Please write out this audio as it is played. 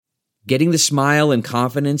Getting the smile and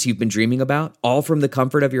confidence you've been dreaming about, all from the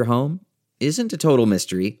comfort of your home, isn't a total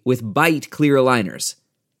mystery with Bite clear aligners.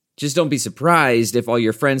 Just don't be surprised if all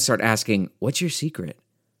your friends start asking, "What's your secret?"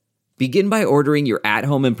 Begin by ordering your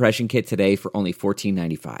at-home impression kit today for only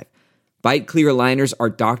 $14.95. Bite clear aligners are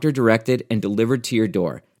doctor-directed and delivered to your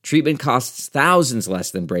door. Treatment costs thousands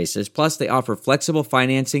less than braces, plus they offer flexible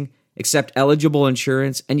financing, accept eligible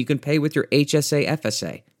insurance, and you can pay with your HSA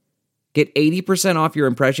FSA. Get 80% off your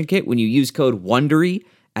impression kit when you use code WONDERY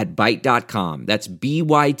at Byte.com. That's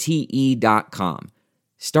BYTE.com.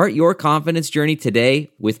 Start your confidence journey today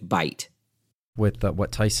with Byte. With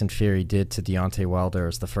what Tyson Fury did to Deontay Wilder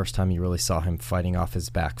is the first time you really saw him fighting off his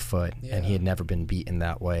back foot, and he had never been beaten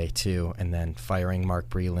that way, too. And then firing Mark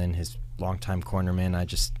Breland, his longtime cornerman,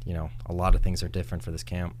 a lot of things are different for this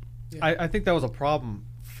camp. Yeah. I think that was a problem,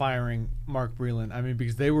 firing Mark Breland. I mean,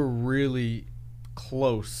 because they were really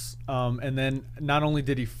close. And then not only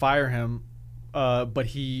did he fire him, but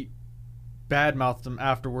he badmouthed him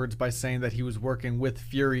afterwards by saying that he was working with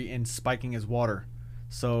Fury in spiking his water.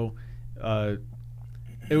 So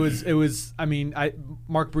it was. I mean,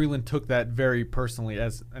 Mark Breland took that very personally,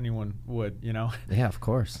 as anyone would, Yeah, of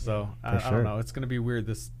course. So I don't know. It's going to be weird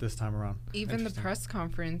this time around. Even the press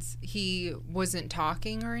conference, he wasn't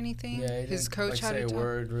talking or anything. Yeah, his coach had say to a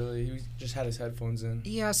word really. He just had his headphones in.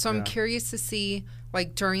 Yeah, so I'm curious to see,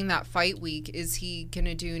 like, during that fight week, is he going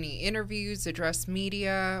to do any interviews, address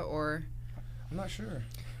media, or? I'm not sure.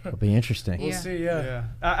 It'll be interesting. We'll see. Yeah.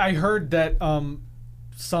 I heard that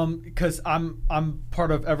because I'm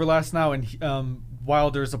part of Everlast now, and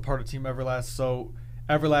Wilder's a part of Team Everlast, so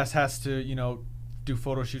Everlast has to do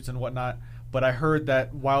photo shoots and whatnot. But I heard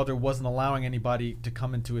that Wilder wasn't allowing anybody to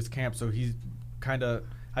come into his camp, so he's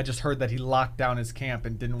I just heard that he locked down his camp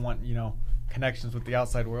and didn't want connections with the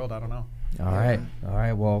outside world. I don't know. All right.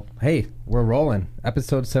 Well, hey, we're rolling.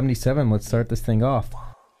 Episode 77. Let's start this thing off.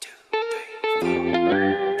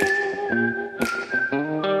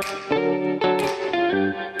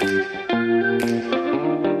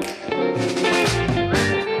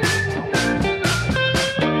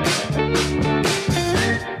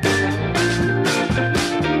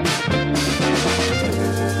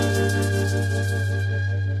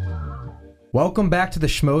 Welcome back to the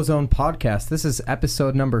Schmozone podcast. This is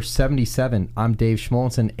episode number 77. I'm Dave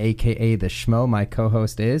Schmolson, a.k.a. The Schmo. My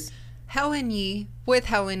co-host is Helen Yee with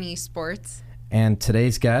Helen Yee Sports. And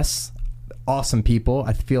today's guests, awesome people.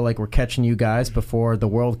 I feel like we're catching you guys before the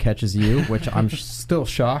world catches you, which I'm still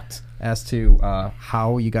shocked as to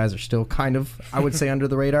how you guys are still kind of, I would say, under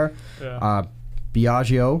the radar.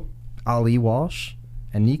 Biaggio, Ali Walsh,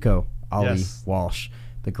 and Nico, Ali Walsh,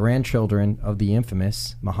 the grandchildren of the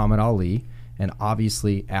infamous Muhammad Ali, and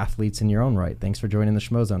obviously athletes in your own right. Thanks for joining the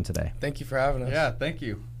Schmozone today. Thank you for having us. Yeah, thank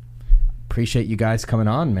you. Appreciate you guys coming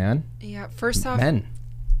on, man. Yeah, first off,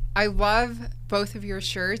 I love both of your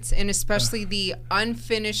shirts, and especially the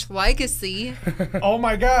Unfinished Legacy. Oh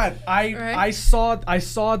my God! I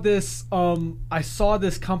saw this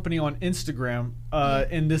company on Instagram,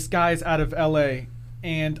 and this guy's out of LA,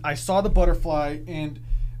 and I saw the butterfly, and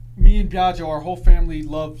me and Biaggio, our whole family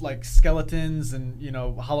love like skeletons and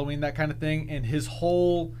Halloween, that kind of thing, and his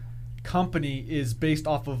whole company is based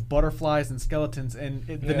off of butterflies and skeletons, and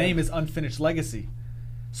the name is Unfinished Legacy.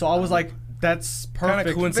 So I was like, that's perfect. Kind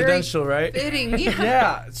of coincidental, right? Fitting, yeah.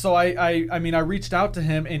 Yeah. So I mean, I reached out to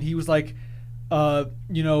him, and he was like,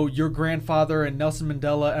 your grandfather and Nelson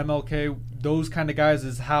Mandela, MLK, those kind of guys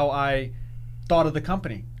is how I thought of the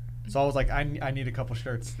company. So I was like, I need a couple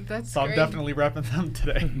shirts. That's so great. I'm definitely repping them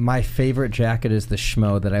today. My favorite jacket is the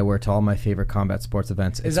Schmo that I wear to all my favorite combat sports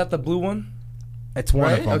events. Is that the blue one? It's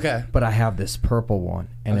one of them. Okay. But I have this purple one,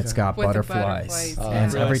 and it's got with butterflies. The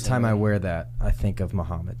And really every time I wear that, I think of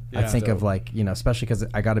Muhammad. I think dope. of especially because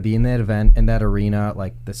I got to be in that event, in that arena,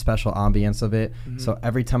 like the special ambience of it. Mm-hmm. So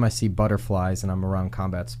every time I see butterflies and I'm around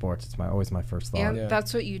combat sports, it's always my first thought. And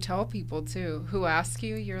that's what you tell people too, who ask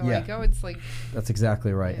you. You're like, oh, it's like. That's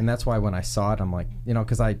exactly right, and that's why when I saw it, I'm like,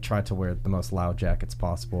 because I tried to wear the most loud jackets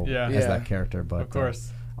possible as that character, but of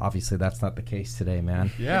course. Obviously, that's not the case today,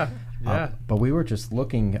 man. Yeah. But we were just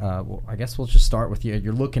looking. I guess we'll just start with you.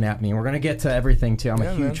 You're looking at me, and we're going to get to everything, too. I'm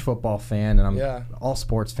a huge football fan, and I'm all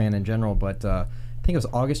sports fan in general. But I think it was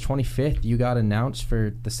August 25th, you got announced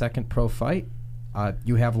for the second pro fight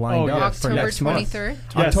you have lined up for next month. October 23rd?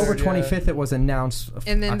 Yes. October 25th, it was announced.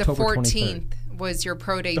 And then October the 14th 23rd. Was your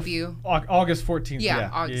pro debut. August 14th. Yeah,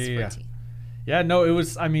 August 14th. Yeah, no, it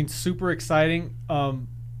was, super exciting.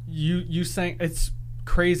 You saying it's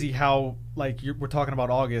crazy how we're talking about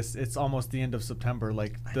August, it's almost the end of September.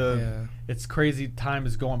 It's crazy. Time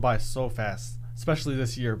is going by so fast, especially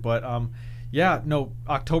this year. But Yeah, no,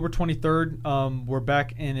 October 23rd, we're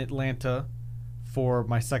back in Atlanta for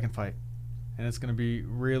my second fight. And it's going to be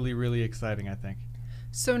really, really exciting, I think.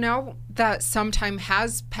 So now that some time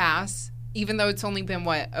has passed, even though it's only been,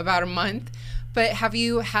 about a month, but have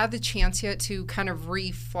you had the chance yet to kind of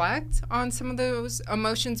reflect on some of those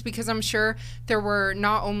emotions? Because I'm sure there were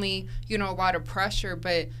not only, a lot of pressure,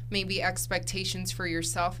 but maybe expectations for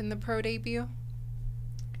yourself in the pro debut?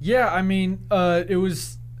 Yeah, I mean, it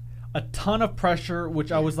was a ton of pressure,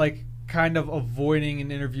 which I was like kind of avoiding in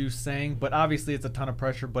interviews saying, but obviously it's a ton of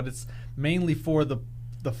pressure, but it's mainly for the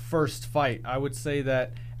first fight. I would say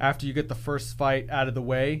that after you get the first fight out of the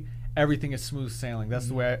way, everything is smooth sailing. That's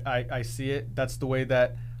the way I see it. That's the way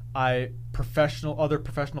that other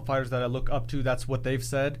professional fighters that I look up to, that's what they've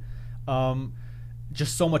said.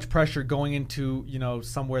 Just so much pressure going into,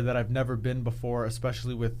 somewhere that I've never been before,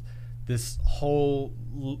 especially with this whole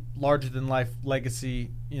larger than life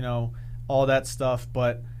legacy, all that stuff.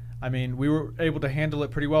 But I mean, we were able to handle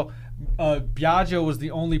it pretty well. Biaggio was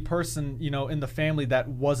the only person, in the family that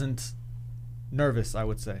wasn't nervous, I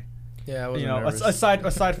would say. Yeah, I wasn't nervous.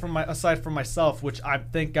 aside from myself, which I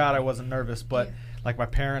thank God I wasn't nervous, but like my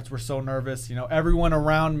parents were so nervous. Everyone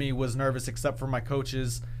around me was nervous except for my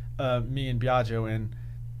coaches, me and Biaggio, and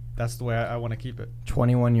that's the way I want to keep it.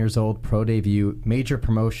 21 years old, pro debut, major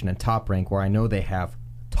promotion in Top Rank, where I know they have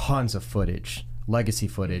tons of footage, legacy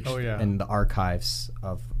footage, in the archives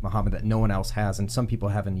of Muhammad that no one else has, and some people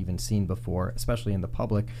haven't even seen before, especially in the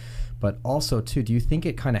public. But also, too, do you think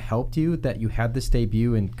it kind of helped you that you had this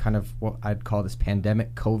debut in kind of what I'd call this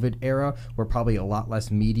pandemic COVID era, where probably a lot less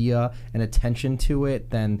media and attention to it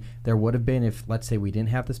than there would have been if, let's say, we didn't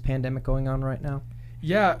have this pandemic going on right now?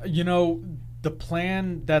 Yeah, the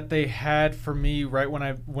plan that they had for me right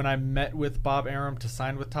when I met with Bob Arum to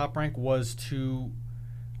sign with Top Rank was to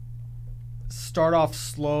start off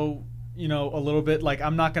slow, a little bit. Like,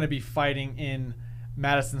 I'm not going to be fighting in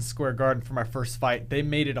Madison Square Garden for my first fight. They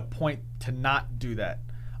made it a point to not do that.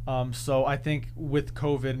 So I think with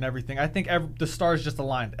COVID and everything, I think the stars just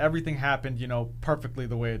aligned. Everything happened, perfectly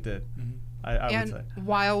the way it did. Mm-hmm. I would say.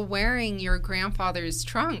 While wearing your grandfather's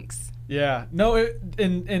trunks. Yeah, no,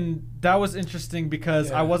 and that was interesting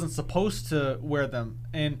because I wasn't supposed to wear them,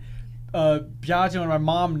 and Biaggio and my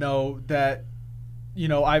mom know that,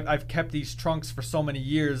 I've kept these trunks for so many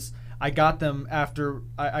years. I got them after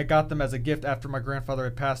I got them as a gift after my grandfather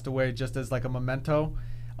had passed away, just as like a memento.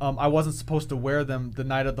 I wasn't supposed to wear them the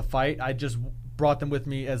night of the fight. I just brought them with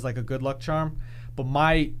me as like a good luck charm, but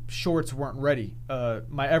my shorts weren't ready.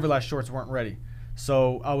 My Everlast shorts weren't ready.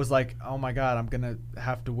 So I was like, oh my God, I'm going to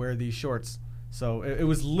have to wear these shorts. So it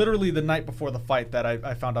was literally the night before the fight that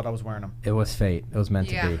I found out I was wearing them. It was fate. It was meant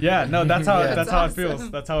to be. Yeah, no, that's how that's how awesome. it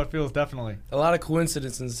feels. That's how it feels, definitely. A lot of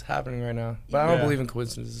coincidences happening right now. But I don't believe in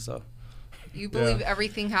coincidences, so. You believe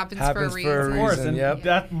everything happens for a reason. Of course, and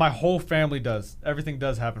that my whole family does. Everything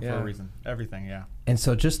does happen for a reason. Everything, yeah. And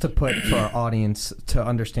so just to put for our audience to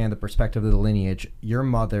understand the perspective of the lineage, your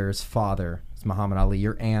mother's father is Muhammad Ali.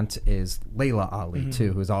 Your aunt is Layla Ali,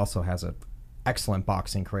 too, who also has a excellent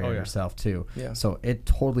boxing career herself, too. Yeah. So it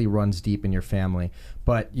totally runs deep in your family.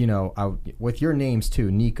 But, with your names,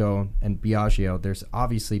 too, Nico and Biaggio, there's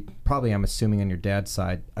obviously, probably I'm assuming on your dad's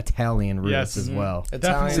side, Italian roots as well.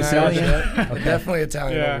 Italian. Definitely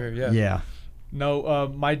Italian over here, Yeah. No,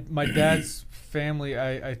 my dad's family,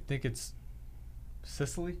 I think it's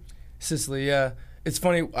Sicily? Sicily, yeah. It's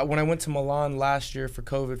funny, when I went to Milan last year for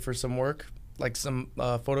COVID for some work, like some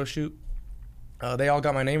photo shoot, they all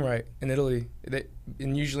got my name right in Italy.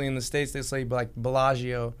 And usually in the States, they say like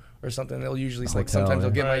Biaggio or something. They'll usually say, like, sometimes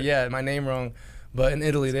they'll get my name wrong. But in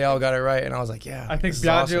Italy, they all got it right. And I was like, I think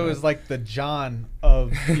Biaggio is like the John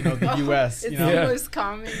of, the U.S. It's the most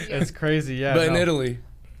common. Yeah. It's crazy, yeah. But in Italy,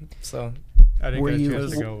 so. I didn't get a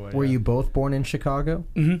chance to go away. Were you both born in Chicago?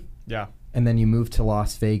 Mm-hmm. Yeah. And then you moved to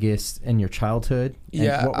Las Vegas in your childhood? And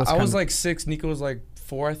yeah, I was like 6. Nico was like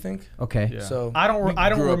 4, I think. Okay. Yeah. So I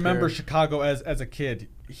don't remember Chicago as a kid.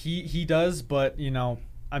 He does, but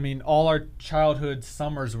all our childhood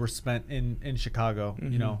summers were spent in Chicago,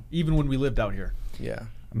 even when we lived out here. Yeah.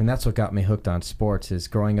 I mean, that's what got me hooked on sports is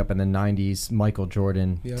growing up in the 90s, Michael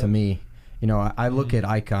Jordan to me. I look at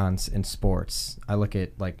icons in sports. I look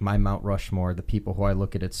at like my Mount Rushmore, the people who I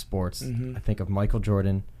look at sports. I think of Michael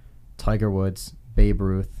Jordan, Tiger Woods, Babe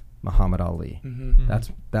Ruth, Muhammad Ali.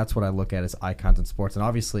 That's what I look at as icons in sports. And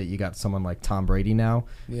obviously you got someone like Tom Brady now.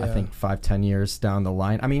 I think 5-10 years down the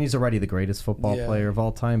line. I mean, he's already the greatest football player of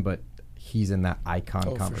all time, but he's in that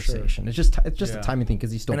icon conversation. Sure. It's just a timing thing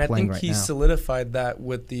because he's still playing right now. And I think he solidified that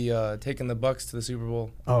with the taking the Bucks to the Super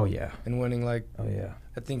Bowl. Oh yeah. And winning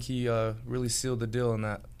I think he really sealed the deal in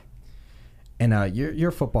that. And you're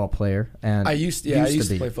a football player, and I used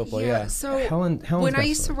to play football. Yeah. So Helen's when got I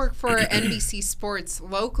used to stories. work for NBC Sports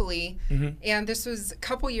locally, Mm-hmm. and this was a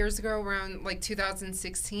couple years ago, around like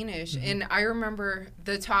 2016ish, Mm-hmm. and I remember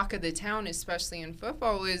the talk of the town, especially in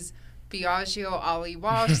football, was Biaggio, Ollie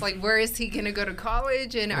Walsh. Like, where is he going to go to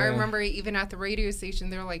college? And I remember even at the radio station,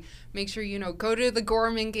 they're like, make sure, go to the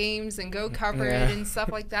Gorman games and go cover it and stuff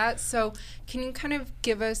like that. So can you kind of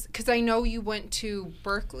give us, because I know you went to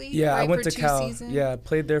Berkeley, Yeah, right, I went for to 2 Cal. seasons? Yeah, I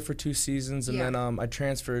played there for 2 seasons, and Yeah. then I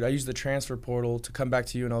transferred. I used the transfer portal to come back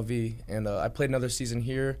to UNLV, and I played another season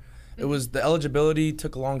here. It was the eligibility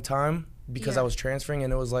took a long time because I was transferring,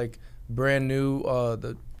 and it was like brand new.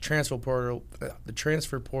 The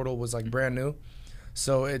transfer portal was like brand new,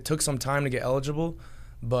 so it took some time to get eligible.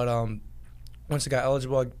 But once I got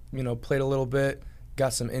eligible, I played a little bit,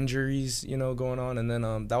 got some injuries, going on, and then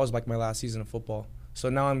that was like my last season of football. So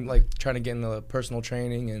now I'm like trying to get into personal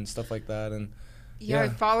training and stuff like that, and I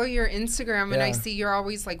follow your Instagram, and I Yeah. see you're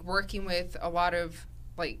always like working with a lot of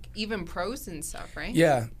like even pros and stuff, right?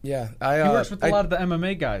 yeah. He works with a lot of the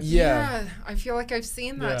MMA guys. Yeah. I feel like I've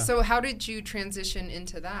seen that. Yeah. So how did you transition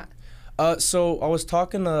into that? So I was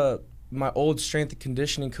talking to my old strength and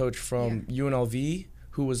conditioning coach from UNLV,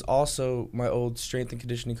 who was also my old strength and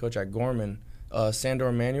conditioning coach at Gorman, Sandor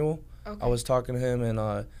Emanuel. Okay. I was talking to him,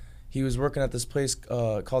 and he was working at this place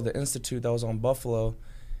called the Institute that was on Buffalo.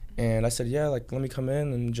 And I said, yeah, like, let me come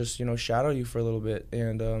in and just, shadow you for a little bit.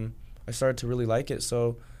 And I started to really like it.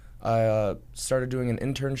 So I started doing an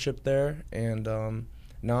internship there, and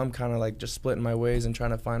now I'm kind of like just splitting my ways and trying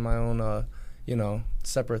to find my own,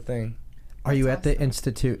 separate thing. Are you That's at the awesome.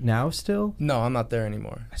 institute now still? No, I'm not there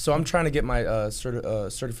anymore. So I'm trying to get my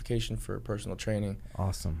certification for personal training.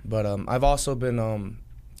 Awesome. But I've also been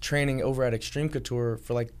training over at Extreme Couture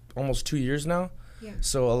for like almost 2 years now. Yeah.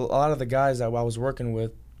 So a lot of the guys that I was working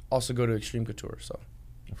with also go to Extreme Couture. So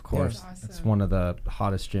Of course. That's It's awesome. one of the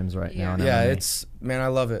hottest gyms right now. in yeah, MMA. I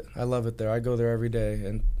love it. I love it there. I go there every day,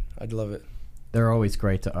 and I love it. They're always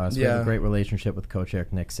great to us. We have Yeah. a great relationship with Coach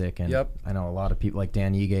Eric Nixick, and Yep. I know a lot of people like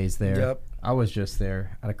Dan Yege's there. Yep. I was just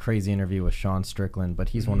there. Had a crazy interview with Sean Strickland, but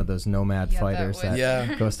he's one of those nomad Yeah, that fighters was- that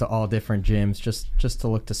Yeah. goes to all different gyms just to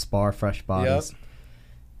look to spar fresh bodies. Yep.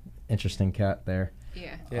 Interesting cat there.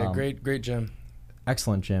 Yeah. Yeah, great gym.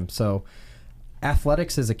 Excellent gym. So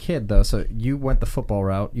athletics as a kid, though, so you went the football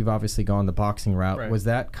route. You've obviously gone the boxing route. Right. Was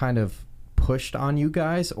that kind of pushed on you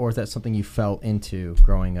guys, or is that something you fell into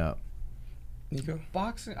growing up? Nico?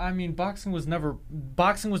 Boxing was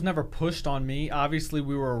never pushed on me. Obviously,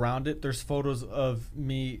 we were around it. There's photos of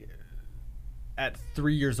me at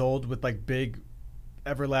 3 years old with like big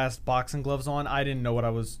Everlast boxing gloves on. I didn't know what I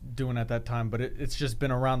was doing at that time, but it's just been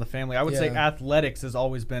around the family. I would say Yeah. athletics has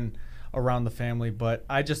always been around the family, but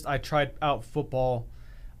I tried out football.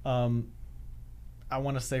 I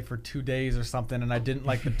want to say for 2 days or something, and I didn't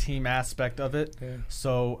like the team aspect of it. Yeah.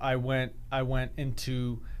 So I went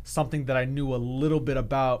into something that I knew a little bit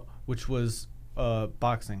about, which was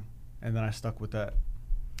boxing, and then I stuck with that.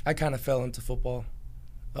 I kind of fell into football.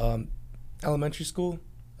 Elementary school,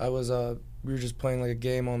 we were just playing like a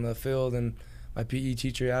game on the field, and my PE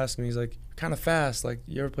teacher asked me, he's like, kind of fast, like,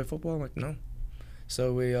 you ever play football? I'm like, no.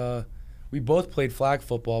 So we both played flag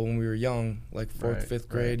football when we were young, like 4th, Right, 5th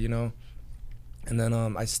grade, And then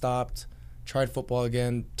I stopped, tried football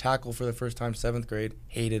again, tackle for the first time, 7th grade,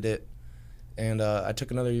 hated it. And I took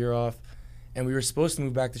another year off, and we were supposed to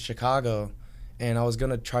move back to Chicago, and I was going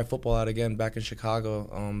to try football out again back in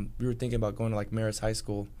Chicago. We were thinking about going to like Marist High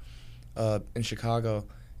School in Chicago,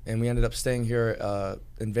 and we ended up staying here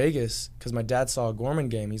in Vegas because my dad saw a Gorman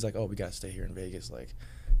game. He's like, oh, we got to stay here in Vegas. Like,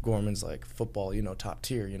 Gorman's like football, top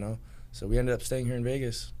tier, So we ended up staying here in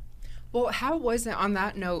Vegas. Well, how was it on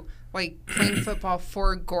that note, like playing football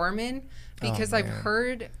for Gorman? Because I've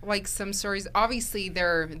heard like some stories. Obviously,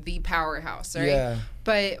 they're the powerhouse, right? Yeah.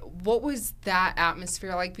 But what was that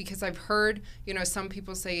atmosphere like? Because I've heard, some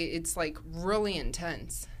people say it's like really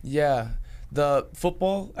intense. Yeah. The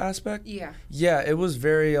football aspect? Yeah. Yeah, it was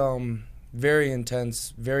very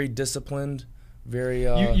intense, very disciplined, very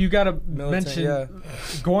You got to militant, mention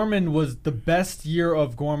Gorman was the best year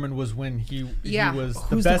of Gorman was when he Yeah. was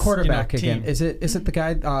Who's the best the quarterback team. again? Is it the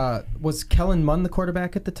guy? Was Kellen Munn the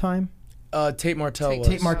quarterback at the time? Tate Martell was.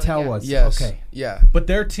 Tate Martell yeah. was. Yes. Okay. Yeah. But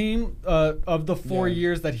their team, of the 4 Yeah.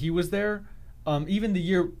 years that he was there, even the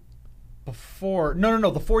year before, no,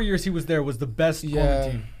 the 4 years he was there was the best Gorman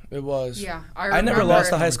Yeah, team. it was. Yeah. I never remember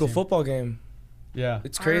lost a it. high school football game. Yeah,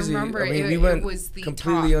 It's I crazy. remember mean, it- we it went was the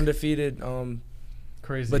completely talk. undefeated.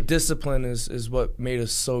 crazy. But discipline is what made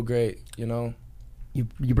us so great, You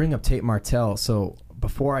bring up Tate Martell, so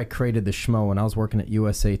before I created the Schmo, when I was working at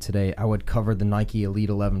USA Today, I would cover the Nike Elite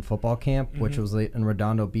 11 football camp, which was in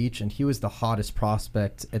Redondo Beach, and he was the hottest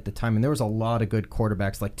prospect at the time. And there was a lot of good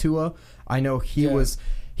quarterbacks. Like Tua, I know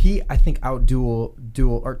I think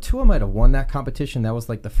Tua might have won that competition. That was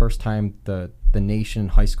like the first time the nation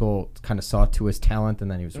high school kind of saw Tua's talent, and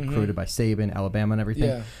then he was recruited by Saban, Alabama, and everything.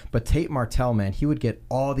 Yeah. But Tate Martell, man, he would get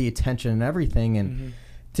all the attention and everything, and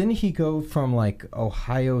didn't he go from like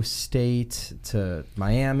Ohio State to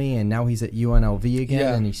Miami, and now he's at UNLV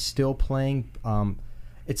again, and he's still playing?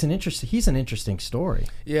 He's an interesting story.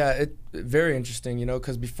 Yeah, very interesting, you know,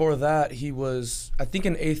 because before that he was, I think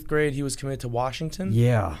in 8th grade he was committed to Washington.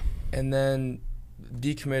 Yeah. And then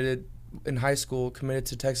decommitted in high school, committed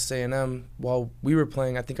to Texas A&M while we were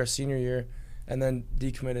playing, I think our senior year, and then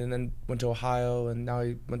decommitted and then went to Ohio, and now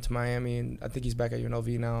he went to Miami, and I think he's back at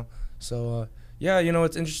UNLV now. So, yeah, you know,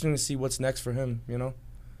 it's interesting to see what's next for him, you know.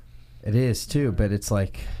 It is, too, but it's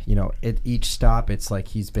like, you know, at each stop, it's like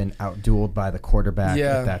he's been out-dueled by the quarterback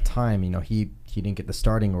at that time. You know, he didn't get the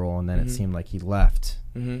starting role, and then it seemed like he left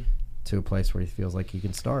to a place where he feels like he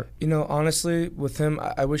can start. You know, honestly, with him,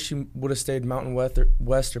 I wish he would have stayed Mountain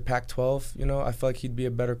West or Pac-12. You know, I feel like he'd be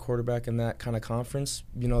a better quarterback in that kind of conference.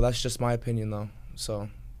 You know, that's just my opinion, though. So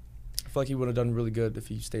I feel like he would have done really good if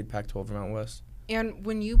he stayed Pac-12 or Mountain West. And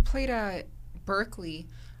when you played at Berkeley,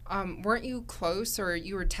 weren't you close, or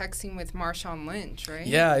you were texting with Marshawn Lynch, right?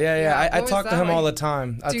 Yeah. I talk to him all the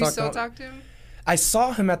time. Do you still talk to him? I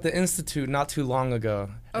saw him at the Institute not too long ago,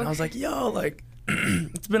 and I was like, yo, like,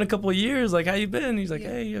 it's been a couple of years. Like, how you been? He's like,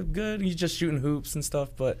 hey, I'm good. He's just shooting hoops and stuff.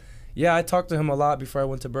 But, yeah, I talked to him a lot before I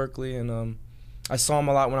went to Berkeley, and I saw him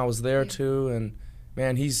a lot when I was there, too. And,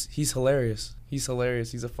 man, he's hilarious. He's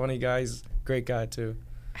hilarious. He's a funny guy. He's a great guy, too.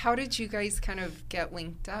 How did you guys kind of get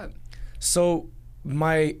linked up? So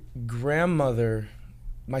my grandmother,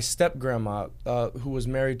 my step-grandma, who was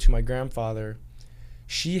married to my grandfather,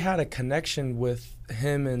 she had a connection with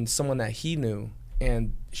him and someone that he knew,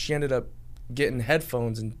 and she ended up getting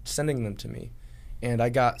headphones and sending them to me. And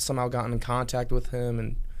I somehow gotten in contact with him,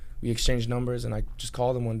 and we exchanged numbers, and I just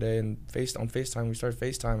called him one day, and on FaceTime, we started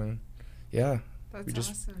FaceTiming. Yeah. That's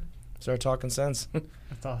awesome. Started talking sense.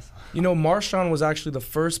 That's awesome. You know, Marshawn was actually the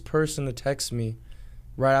first person to text me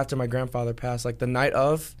right after my grandfather passed, like the night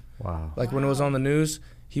of. Wow. Like when it was on the news,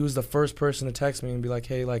 he was the first person to text me and be like,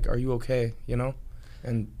 hey, like, are you okay, you know?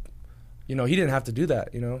 And, you know, he didn't have to do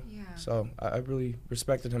that, you know? Yeah. So I really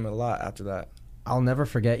respected him a lot after that. I'll never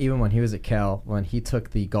forget, even when he was at Cal, when he took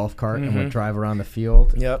the golf cart and would drive around the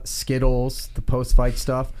field. Yep. Skittles, the post-fight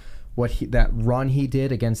stuff. That run he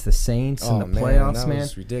did against the Saints in the playoffs, man. That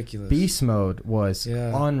was ridiculous. Beast mode was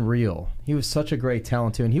unreal. He was such a great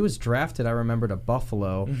talent, too. And he was drafted, I remember, to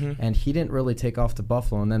Buffalo, and he didn't really take off to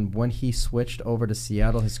Buffalo. And then when he switched over to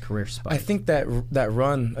Seattle, his career spiked. I think that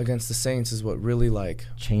run against the Saints is what really, like,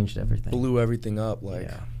 changed everything. Blew everything up. Like,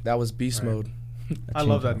 that was beast mode. I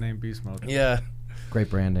love that name, beast mode. Yeah. Great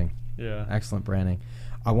branding. Yeah. Excellent branding.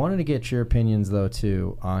 I wanted to get your opinions, though,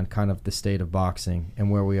 too, on kind of the state of boxing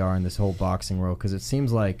and where we are in this whole boxing world, because it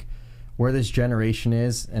seems like where this generation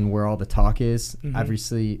is and where all the talk is,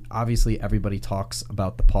 obviously everybody talks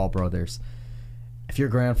about the Paul brothers. If your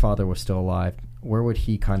grandfather was still alive, where would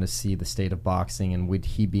he kind of see the state of boxing, and would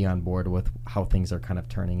he be on board with how things are kind of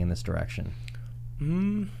turning in this direction?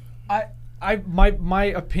 My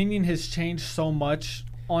opinion has changed so much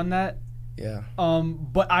on that. Yeah.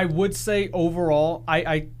 But I would say overall,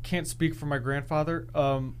 I can't speak for my grandfather.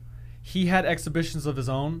 He had exhibitions of his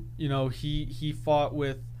own. You know, he fought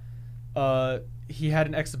with, he had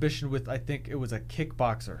an exhibition with, I think it was a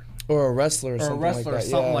kickboxer. Or a wrestler or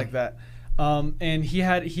something like that. And he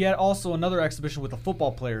had also another exhibition with a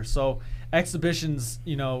football player. So exhibitions,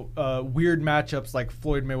 you know, weird matchups like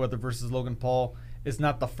Floyd Mayweather versus Logan Paul is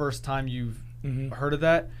not the first time you've heard of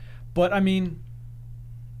that. But I mean,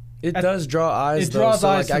 it does draw eyes. It draws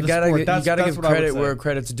eyes. Like, you gotta give credit where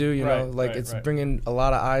credit's due. You know, like it's bringing a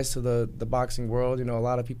lot of eyes to the boxing world. You know, a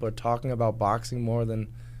lot of people are talking about boxing more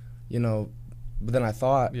than, you know, than I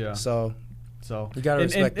thought. Yeah. So you gotta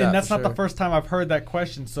respect that. And that's not the first time I've heard that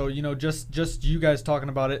question. So you know, just you guys talking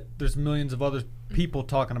about it. There's millions of other people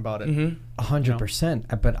talking about it.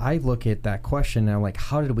 100%. But I look at that question and I'm like,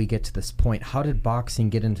 how did we get to this point? How did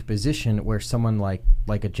boxing get into a position where someone like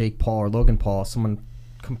a Jake Paul or Logan Paul, someone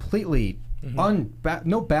completely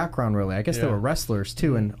no background really, I guess they were wrestlers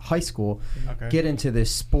too in high school, get into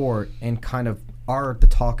this sport and kind of are the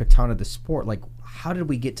talk of town of the sport? Like, how did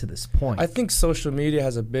we get to this point? I think social media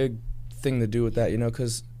has a big thing to do with that, you know,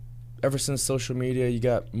 because ever since social media, you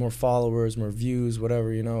got more followers, more views,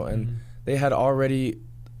 whatever, you know, and they had already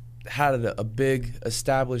had a big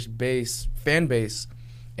established fan base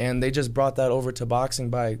And they just brought that over to boxing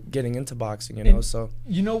by getting into boxing, you know. And so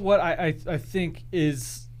you know what I think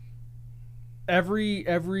is every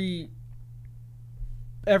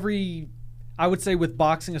I would say with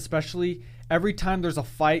boxing especially, every time there's a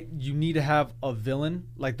fight, you need to have a villain.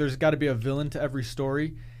 Like there's got to be a villain to every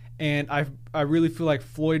story. And I really feel like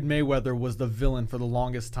Floyd Mayweather was the villain for the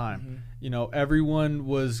longest time. Mm-hmm. You know, everyone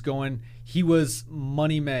was going, he was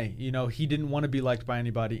Money May. You know, he didn't want to be liked by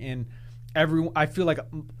anybody. And I feel like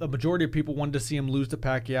a majority of people wanted to see him lose to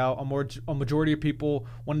Pacquiao. A majority of people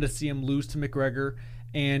wanted to see him lose to McGregor.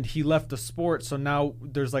 And he left the sport. So now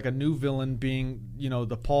there's like a new villain being, you know,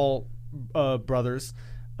 the Paul brothers.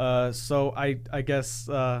 So I guess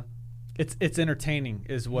it's entertaining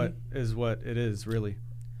is what it is really.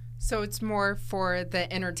 So it's more for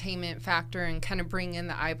the entertainment factor and kind of bring in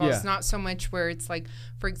the eyeballs, Yeah. not so much where it's like,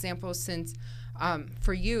 for example, since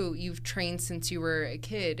for you've trained since you were a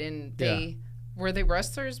kid, and were they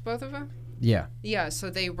wrestlers, both of them? Yeah. Yeah,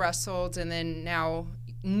 so they wrestled and then now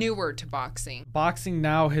newer to boxing. Boxing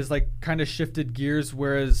now has like kind of shifted gears,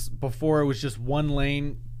 whereas before it was just one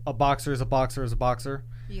lane. A boxer is a boxer is a boxer.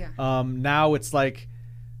 Yeah. Now it's like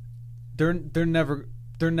they're never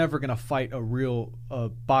gonna fight a real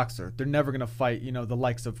boxer. They're never gonna fight, you know, the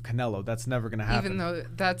likes of Canelo. That's never gonna happen. Even though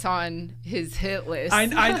that's on his hit list. I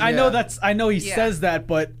know he says that,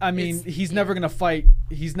 but I mean he's never gonna fight.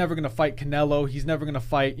 He's never gonna fight Canelo. He's never gonna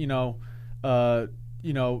fight, Logan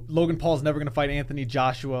Paul's never gonna fight Anthony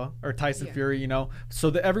Joshua or Tyson Fury. You know,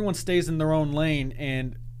 so that everyone stays in their own lane,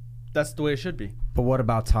 and that's the way it should be. But what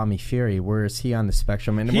about Tommy Fury? Where is he on the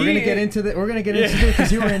spectrum? And we're gonna get into it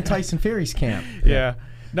because you were in Tyson Fury's camp. Yeah.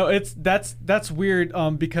 No, that's weird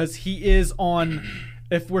because he is on.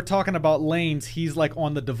 If we're talking about lanes, he's like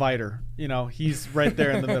on the divider. You know, he's right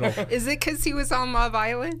there in the middle. Is it because he was on Love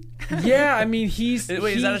Island? Yeah, I mean Is that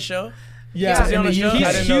a show? Yeah, Is he on a show? I he's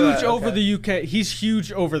didn't know huge that. over Okay. the UK. He's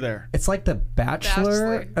huge over there. It's like the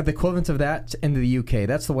Bachelor. The equivalent of that in the UK.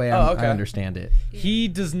 That's the way I understand it. He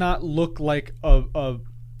does not look like a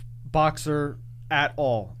boxer at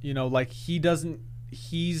all. You know, like he doesn't.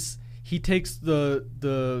 He takes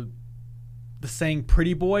the saying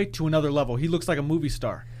 "pretty boy" to another level. He looks like a movie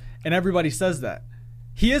star, and everybody says that.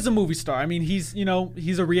 He is a movie star. I mean, he's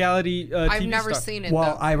a reality TV I've never star. seen it.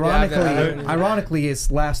 Well, though. ironically,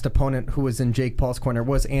 his last opponent, who was in Jake Paul's corner,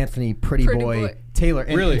 was Anthony Pretty Boy Taylor.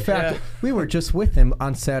 And Really? in fact, we were just with him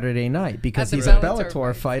on Saturday night because At the he's a Bellator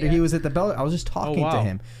Bellator fight, fighter. yeah. He was at the Bellator. I was just talking to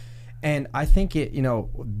him. And I think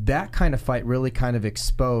that kind of fight really kind of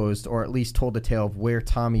exposed, or at least told the tale of where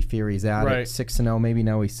Tommy Fury's at. Right. At 6-0, maybe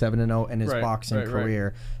now he's 7-0 in his boxing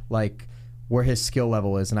career, like where his skill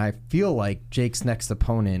level is. And I feel like Jake's next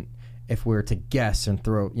opponent, if we were to guess and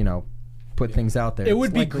throw, put things out there, it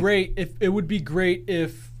would be great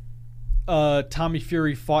if Tommy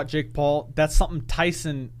Fury fought Jake Paul. That's something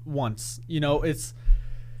Tyson wants. It's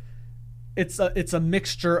a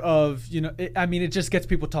mixture of it just gets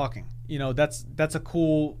people talking. That's a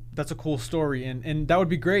cool story, and that would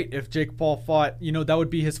be great if Jake Paul fought. That would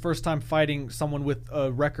be his first time fighting someone with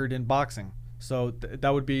a record in boxing. So that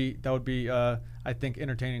would be I think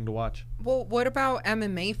entertaining to watch. Well, what about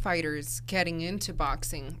MMA fighters getting into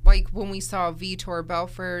boxing? Like when we saw Vitor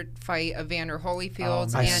Belfort fight Evander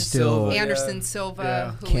Holyfield and Anderson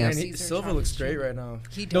Silva. Silva looks great right now.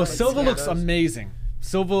 He does. No, Silva looks amazing.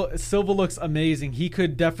 Silva looks amazing. He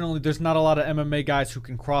could definitely. There's not a lot of MMA guys who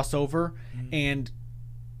can cross over, and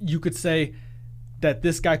you could say that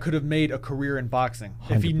this guy could have made a career in boxing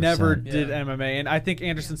if he never did MMA. And I think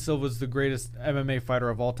Anderson Silva is the greatest MMA fighter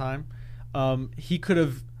of all time. He could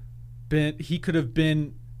have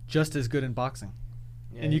been just as good in boxing.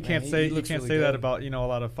 Yeah, and you can't say really that good. about a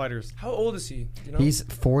lot of fighters. How old is he? He's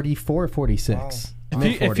 44, 46. Wow.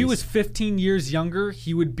 If he was 15 years younger,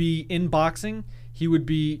 he would be in boxing. He would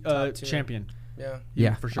be champion.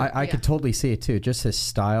 Yeah, for sure. I could totally see it too. Just his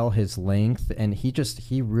style, his length, and he's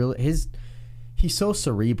so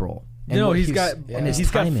cerebral. And he's got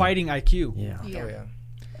fighting IQ. Yeah. Oh, yeah.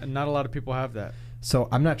 And not a lot of people have that. So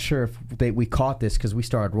I'm not sure if we caught this because we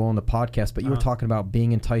started rolling the podcast, but you were talking about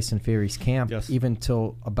being in Tyson Fury's camp even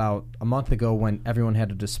till about a month ago when everyone had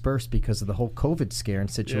to disperse because of the whole COVID scare and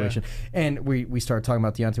situation. Yeah. And we started talking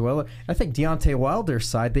about Deontay Wilder. I think Deontay Wilder's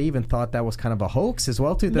side, they even thought that was kind of a hoax as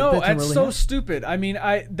well too. That's so stupid. I mean,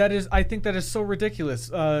 I think that is so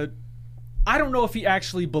ridiculous. I don't know if he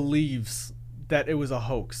actually believes that it was a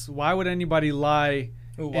hoax. Why would anybody lie?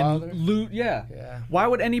 Wilder? Yeah. Why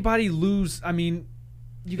would anybody lose? I mean,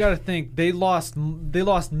 you got to think they lost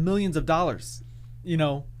millions of dollars.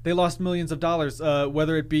 They lost millions of dollars.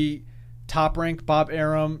 Whether it be Top Rank, Bob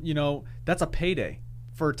Arum, that's a payday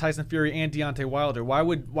for Tyson Fury and Deontay Wilder. Why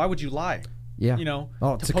would you lie? Yeah. To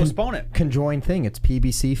it's postpone it. Conjoined thing. It's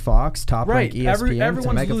PBC, Fox, Top Rank,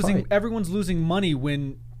 ESPN. Everyone's losing money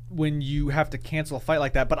when you have to cancel a fight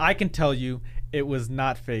like that. But I can tell you it was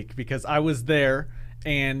not fake because I was there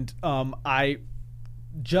and I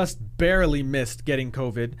just barely missed getting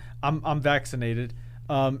COVID. I'm vaccinated.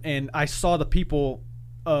 And I saw the people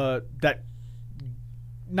that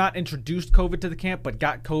not introduced COVID to the camp, but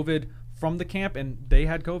got COVID from the camp, and they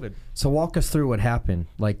had COVID. So walk us through what happened.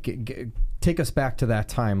 Like, take us back to that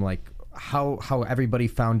time. Like, how everybody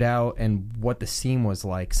found out and what the scene was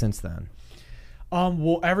like since then.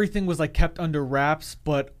 Well, everything was like kept under wraps,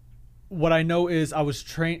 but what I know is I was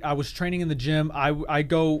training in the gym. I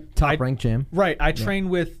go Top Rank gym. Right. I train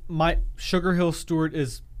with my Sugar Hill Stewart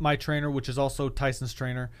is my trainer, which is also Tyson's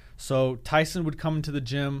trainer. So Tyson would come into the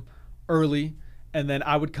gym early, and then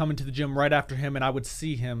I would come into the gym right after him, and I would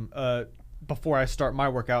see him before I start my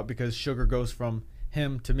workout because Sugar goes from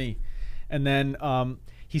him to me. And then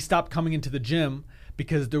he stopped coming into the gym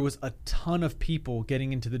because there was a ton of people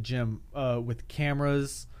getting into the gym with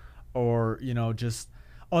cameras or, just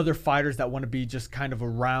other fighters that want to be just kind of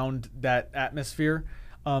around that atmosphere.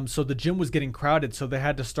 So the gym was getting crowded, so they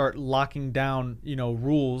had to start locking down,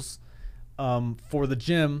 rules for the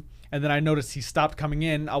gym. And then I noticed he stopped coming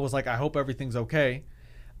in. I was like, I hope everything's okay.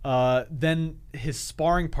 Then his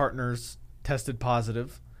sparring partners tested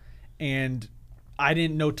positive, and I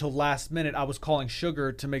didn't know till last minute. I was calling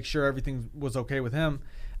Sugar to make sure everything was okay with him.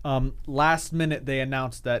 Last minute, they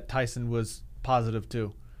announced that Tyson was positive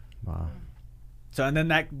too. Wow. So, and then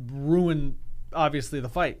that ruined, obviously, the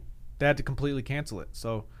fight. They had to completely cancel it.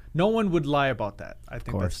 So no one would lie about that. I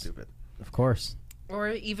think that's stupid. Of course. Or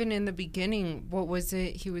even in the beginning, what was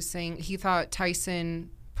it he was saying? He thought Tyson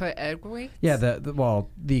put egg weights? Yeah,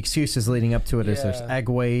 the excuses leading up to it is there's egg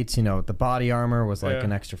weights, the body armor was like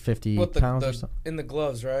an extra 50 pounds or something. In the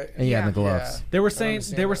gloves, right? Yeah, in the gloves. Yeah.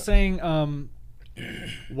 They were saying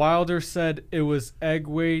Wilder said it was egg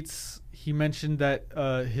weights. He mentioned that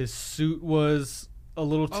his suit was a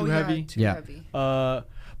little too heavy. Too heavy. But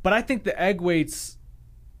I think the egg weights,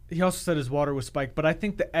 he also said his water was spiked, but I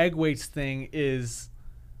think the egg weights thing is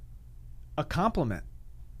a compliment,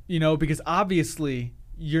 because obviously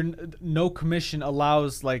no commission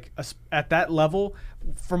allows at that level.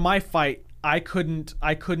 For my fight, I couldn't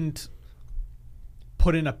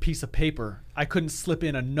put in a piece of paper. I couldn't slip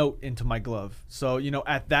in a note into my glove. So,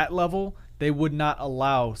 at that level, they would not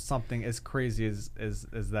allow something as crazy as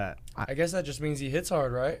that. I guess that just means he hits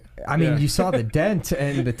hard, right? I mean, you saw the dent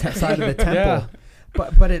and the side of the temple.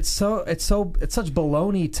 But it's such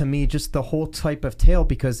baloney to me, just the whole type of tale,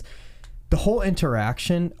 because the whole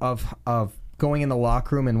interaction of going in the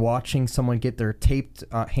locker room and watching someone get their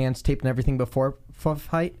hands taped and everything before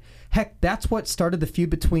fight. Heck, that's what started the feud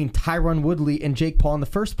between Tyron Woodley and Jake Paul in the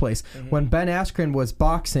first place. Mm-hmm. When Ben Askren was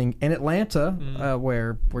boxing in Atlanta,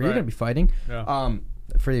 where you're going to be fighting,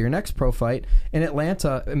 for your next pro fight in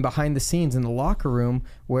Atlanta, and behind the scenes in the locker room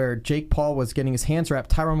where Jake Paul was getting his hands wrapped,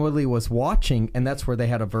 Tyron Woodley was watching, and that's where they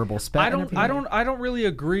had a verbal spat. I don't really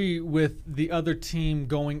agree with the other team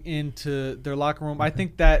going into their locker room. I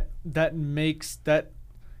think that makes that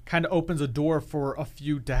kind of opens a door for a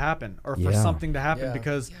feud to happen or for something to happen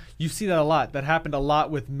because you see that a lot. That happened a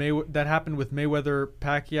lot with that happened with Mayweather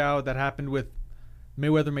Pacquiao. That happened with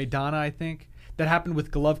Mayweather Maidana. I think that happened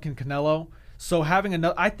with Golovkin Canelo. So having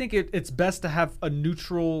I think it's best to have a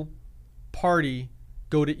neutral party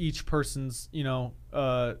go to each person's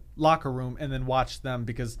locker room and then watch them,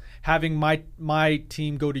 because having my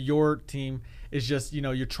team go to your team is just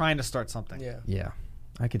you're trying to start something. Yeah,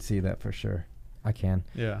 I could see that for sure. I can.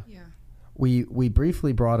 Yeah. We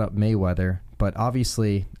briefly brought up Mayweather, but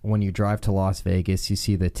obviously when you drive to Las Vegas, you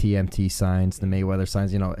see the TMT signs, the Mayweather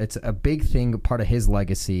signs. It's a big thing. Part of his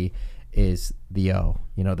legacy is the O,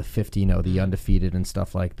 the 50, the undefeated and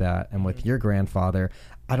stuff like that. And with your grandfather,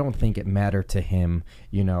 I don't think it mattered to him,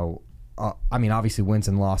 I mean, obviously wins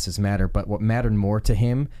and losses matter, but what mattered more to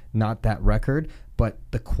him, not that record, but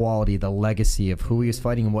the quality, the legacy of who he was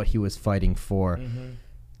fighting and what he was fighting for. Mm-hmm.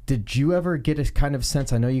 Did you ever get a kind of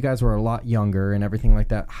sense, I know you guys were a lot younger and everything like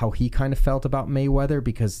that, how he kind of felt about Mayweather,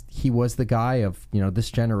 because he was the guy of,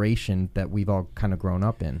 this generation that we've all kind of grown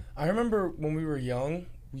up in? I remember when we were young,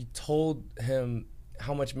 we told him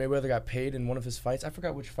how much Mayweather got paid in one of his fights. I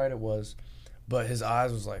forgot which fight it was, but his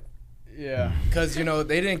eyes was like, because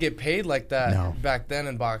they didn't get paid like that back then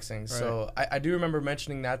in boxing. Right. So I do remember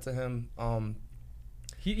mentioning that to him.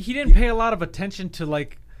 He didn't pay a lot of attention to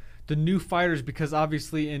the new fighters, because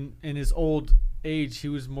obviously in his old age he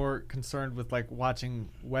was more concerned with watching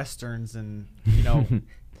westerns and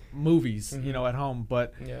movies, you know, at home.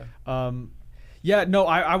 But yeah,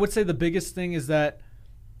 I would say the biggest thing is that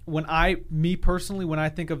when I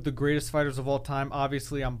think of the greatest fighters of all time,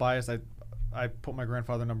 obviously I'm biased. I put my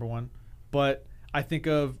grandfather number one, but I think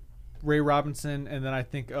of Ray Robinson, and then I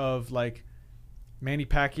think of like Manny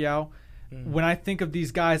Pacquiao. When I think of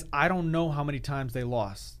these guys, I don't know how many times they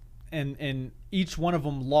lost, and each one of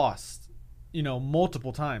them lost, you know,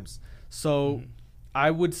 multiple times. So I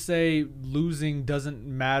would say losing doesn't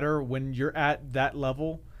matter when you're at that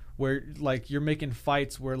level where like you're making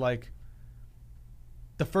fights where like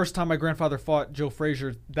the first time my grandfather fought Joe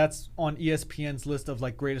Frazier, that's on ESPN's list of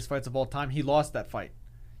like greatest fights of all time. He lost that fight,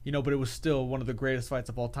 you know, but it was still one of the greatest fights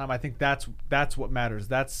of all time. I think that's what matters.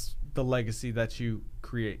 That's the legacy that you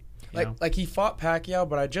create. Like he fought Pacquiao,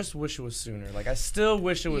 but I just wish it was sooner. Like I still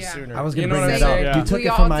wish it was sooner. I was going to bring that up. Yeah. You took We it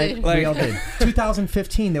all from my did. we all did.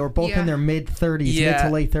 2015, they were both in their mid 30s, mid to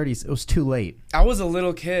late 30s. It was too late. I was a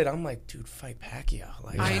little kid. I'm like, dude, fight Pacquiao.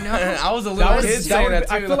 Like I know. I was a little kid saying that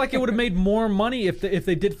too. I feel like it would have made more money if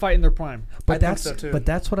they did fight in their prime. But I think that's so, too. but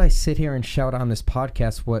that's what I sit here and shout on this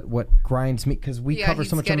podcast. What grinds me, because we cover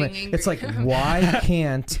so he's much. getting MMA. It's like, angry. why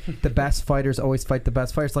can't the best fighters always fight the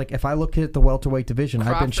best fighters? Like if I look at the welterweight division,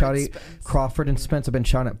 I've been shouting Crawford and Spence. I've been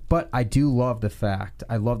shouting it, but I do love the fact.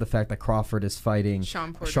 I love the fact that Crawford is fighting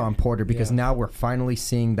Sean Porter because now we're finally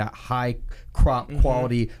seeing that high crop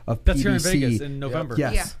quality of That's PBC. here in Vegas in November.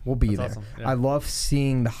 Yes, Yeah. we'll be That's there. awesome. Yeah. I love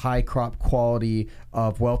seeing the high crop quality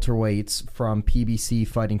of welterweights from PBC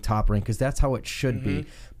fighting Top Rank because that's how it should be.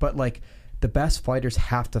 But like the best fighters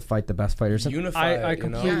have to fight the best fighters. Unify. I you know?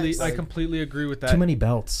 completely Yes. I completely agree with that. Too many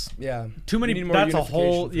belts. Yeah. Too many. We need more That's a unification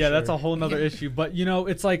whole. for Yeah, that's sure. a whole nother issue. But you know,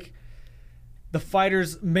 it's like the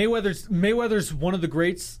fighters. Mayweather's one of the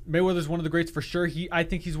greats. Mayweather's one of the greats for sure. I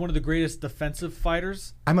think he's one of the greatest defensive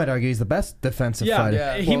fighters. I might argue he's the best defensive Yeah, fighter.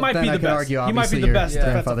 yeah. He might then be I the could best. Argue, He might be obviously, the your best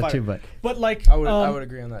defensive grandfather fighter too, but But like, I would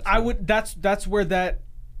agree on that. Too. That's where that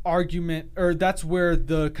argument, or that's where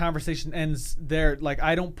the conversation ends there. Like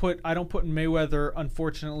I don't put Mayweather,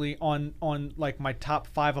 unfortunately, on like my top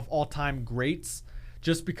 5 of all time greats,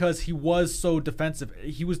 just because he was so defensive.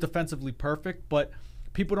 He was defensively perfect, but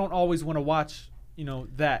people don't always want to watch, you know,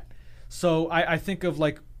 that. So I think of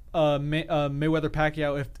like Mayweather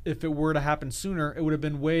Pacquiao. If it were to happen sooner, it would have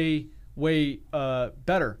been way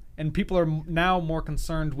better. And people are now more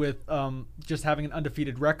concerned with just having an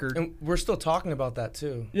undefeated record. And we're still talking about that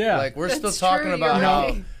too. Yeah. Like we're That's still talking true, about you're how.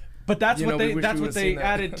 right. But that's You what know, they we wish that's we what would've they seen that.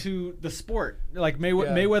 added to the sport. Like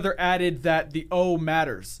Mayweather added that the O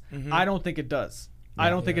matters. I don't think it does. I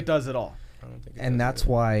don't think it does at all. I don't think it and does that's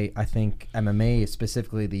either. why I think MMA,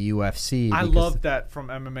 specifically the UFC, I because love that from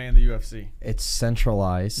MMA and the UFC. it's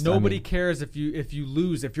centralized. Nobody I mean, cares if you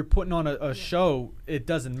lose. If you're putting on a show, it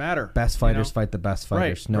doesn't matter. best you fighters know? fight the best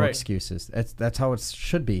fighters. No right. excuses. That's how it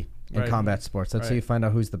should be in Right. combat sports. That's how Right. you find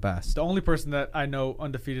out who's the best. The only person that I know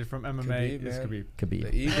undefeated from MMA Khabib, is man. Khabib. Could be.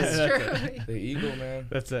 The Eagle. That's true. The Eagle, man.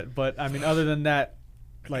 That's it. But I mean, other than that,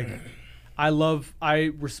 like,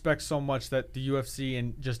 I respect so much that the UFC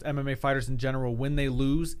and just MMA fighters in general, when they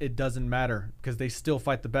lose, it doesn't matter because they still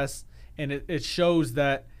fight the best, and it shows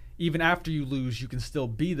that even after you lose, you can still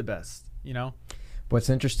be the best. You know. What's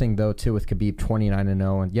interesting though too with Khabib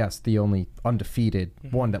 29-0, and yes, the only undefeated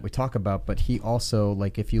one that we talk about, but he also,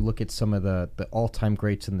 like, if you look at some of the all-time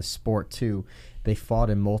greats in the sport too, they fought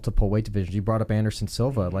in multiple weight divisions. You brought up Anderson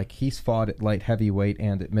Silva, like he's fought at light heavyweight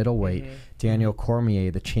and at middleweight. Daniel Cormier,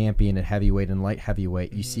 the champion at heavyweight and light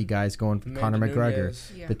heavyweight. You see guys going for Conor Amanda McGregor,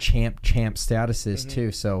 Nunes. Yeah. the champ statuses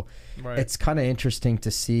too. So Right. it's kind of interesting to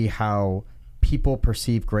see how people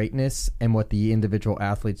perceive greatness and what the individual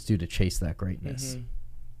athletes do to chase that greatness.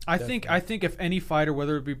 I think if any fighter,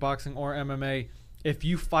 whether it be boxing or MMA, if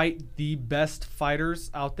you fight the best fighters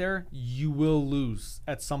out there, you will lose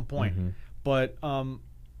at some point. But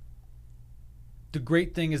the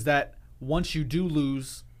great thing is that once you do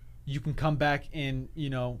lose, you can come back and, you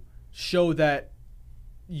know, show that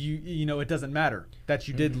you know it doesn't matter that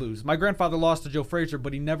you did lose. My grandfather lost to Joe Frazier,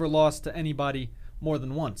 but he never lost to anybody more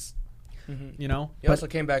than once. You know? He also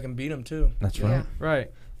came back and beat him too. That's Yeah. right.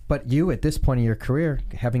 Right. But you, at this point in your career,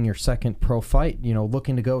 having your second pro fight, you know,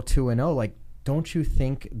 looking to go 2-0, like, don't you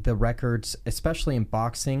think the records, especially in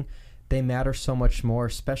boxing, they matter so much more,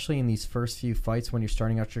 especially in these first few fights when you're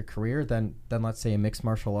starting out your career than let's say in mixed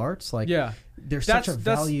martial arts? Like, Yeah. there's such a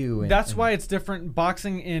value. That's why it's different.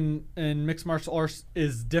 Boxing in mixed martial arts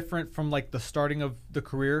is different from like the starting of the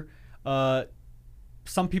career.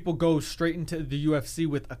 Some people go straight into the UFC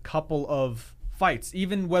with a couple of fights,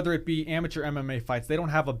 even whether it be amateur MMA fights. They don't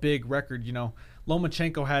have a big record. You know,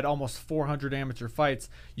 Lomachenko had almost 400 amateur fights.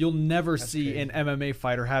 You'll never see crazy. an MMA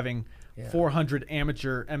fighter having 400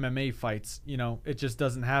 amateur MMA fights. You know, it just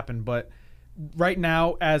doesn't happen. But right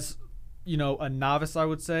now, as you know, a novice, I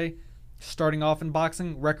would say, starting off in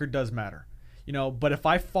boxing, record does matter. You know, but if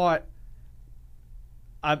I fought,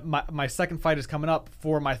 my second fight is coming up.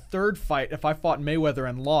 For my third fight, if I fought Mayweather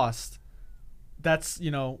and lost, that's,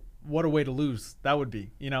 you know, what a way to lose that would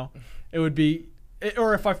be. You know, it would be,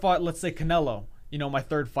 or if I fought, let's say, Canelo, you know, my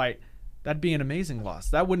third fight, that'd be an amazing loss.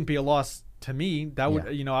 That wouldn't be a loss to me. That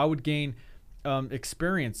would, you know, I would gain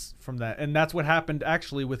experience from that. And that's what happened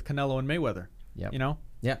actually with Canelo and Mayweather. You know?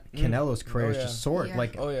 Yeah, Canelo's career is just soared. Yeah.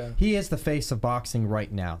 Like, he is the face of boxing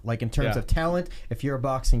right now. Like, in terms of talent, if you're a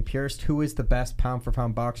boxing purist, who is the best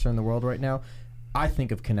pound-for-pound boxer in the world right now? I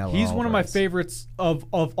think of Canelo He's Alvarez. one of my favorites of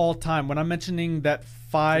all time. When I'm mentioning that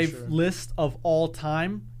 5 list of all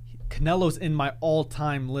time, Canelo's in my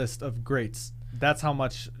all-time list of greats. That's how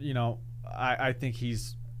much, you know, I think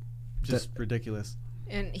he's just ridiculous.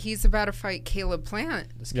 And he's about to fight Caleb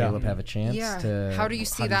Plant. Does Caleb have a chance? Yeah. How do you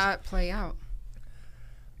see that play out?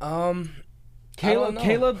 Caleb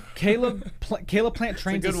Plant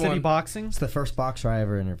trains at City Boxing. It's the first boxer I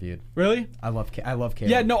ever interviewed. Really? I love Caleb.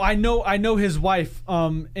 Yeah, no, I know his wife.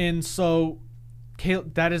 And so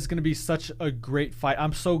Caleb, that is going to be such a great fight.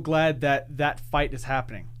 I'm so glad that fight is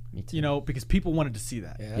happening. Me too. You know, because people wanted to see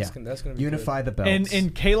that. Yeah, that's gonna be unify good. the belts.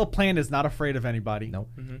 And Caleb Plant is not afraid of anybody. Nope.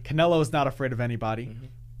 Canelo is not afraid of anybody.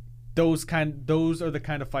 Those are the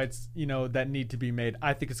kind of fights, you know, that need to be made.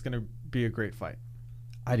 I think it's going to be a great fight.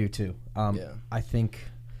 I do too. I think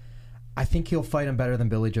he'll fight him better than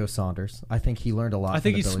Billy Joe Saunders. I think he learned a lot. I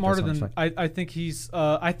think he's Billy smarter Joe than. Saunders I think he's.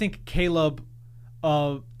 I think Caleb's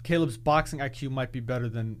boxing IQ might be better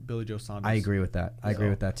than Billy Joe Saunders. I agree with that. I agree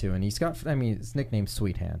with that too. And he's got. I mean, his nickname's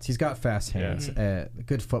Sweet Hands. He's got fast hands.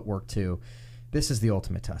 Good footwork too. This is the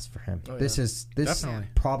ultimate test for him. This Definitely.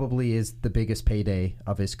 probably is the biggest payday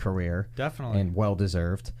of his career. Definitely. And well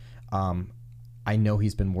deserved. I know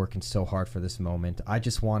he's been working so hard for this moment. I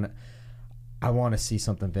want to see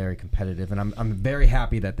something very competitive, and I'm very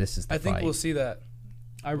happy that this is the fight. I think we'll see that.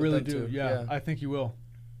 I really do. Yeah, I think you will.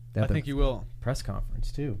 I think you will. Press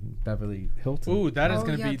conference too, Beverly Hilton. Ooh, that is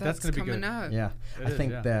going to be that's going to be good. Up. Yeah, I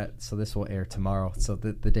think that. So this will air tomorrow. So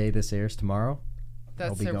the day this airs tomorrow,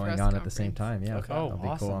 it'll be going on at the same time. Yeah. Okay. Oh,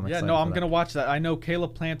 awesome. Cool. I'm going to watch that. I know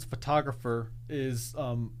Caleb Plant's photographer is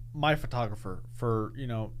my photographer for, you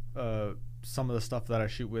know, some of the stuff that I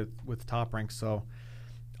shoot with Top Rank. So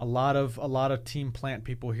a lot of Team Plant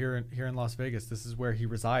people here in Las Vegas. This is where he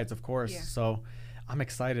resides, of course. Yeah. So I'm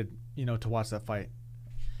excited, you know, to watch that fight.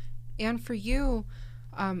 And for you,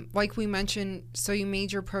 like we mentioned, so you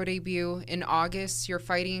made your pro debut in August. You're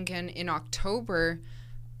fighting again in October.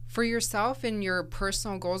 For yourself and your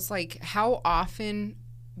personal goals, like, how often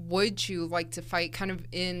would you like to fight, kind of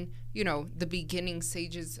in, you know, the beginning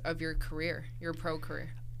stages of your career, your pro career?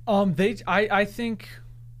 I think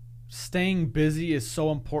staying busy is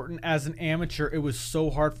so important. As an amateur, it was so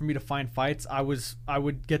hard for me to find fights. I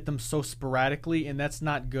would get them so sporadically, and that's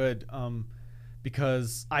not good.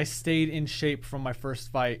 Because I stayed in shape from my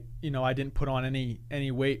first fight. You know, I didn't put on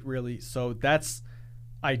any weight really, so that's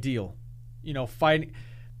ideal. You know, fighting.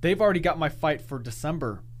 They've already got my fight for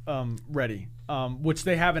December ready, which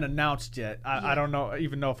they haven't announced yet. I don't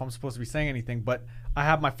even know if I'm supposed to be saying anything, but I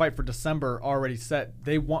have my fight for December already set.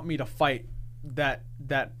 They want me to fight that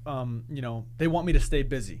you know, they want me to stay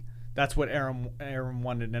busy. That's what Aaron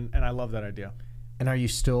wanted, and I love that idea. And are you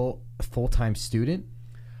still a full-time student?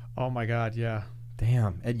 Oh my God, yeah.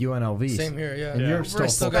 Damn, at UNLV. Same here, yeah. And you're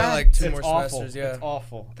still got like 2 more semesters, It's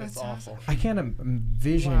awful. That's awful. I can't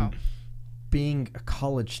envision being a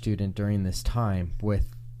college student during this time with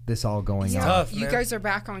this all going on. Tough, you guys are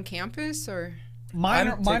back on campus, or mine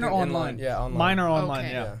are online. Yeah, online. Mine are online.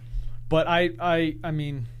 Okay. Yeah. But I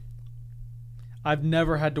mean, I've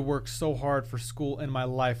never had to work so hard for school in my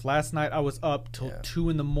life. Last night I was up till 2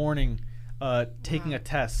 a.m. Taking a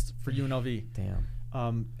test for UNLV. Damn.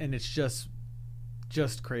 And it's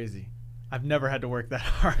just crazy. I've never had to work that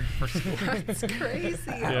hard for school. That's crazy.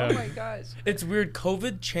 Yeah. Oh my gosh. It's weird.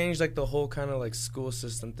 COVID changed like the whole kind of like school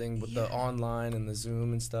system thing with the online and the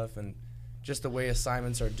Zoom and stuff, and just the way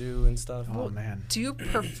assignments are due and stuff. Oh man. Do you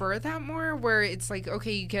prefer that more, where it's like,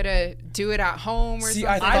 okay, you gotta do it at home or something?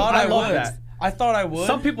 I thought I love would. that. I thought I would.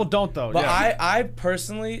 Some people don't though. But yeah. I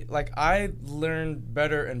personally, like, I learned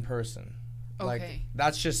better in person. Like,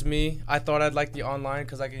 that's just me. I thought I'd like the online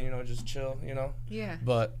because I can, you know, just chill, you know? Yeah.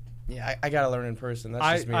 But, yeah, I got to learn in person. That's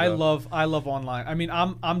just me, I love online. I mean,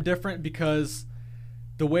 I'm different because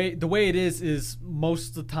the way it is most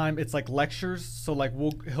of the time it's like lectures. So, like,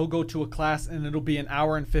 he'll go to a class and it'll be an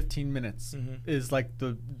hour and 15 minutes is, like,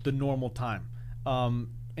 the normal time.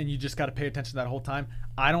 and you just got to pay attention that whole time.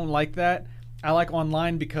 I don't like that. I like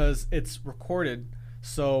online because it's recorded,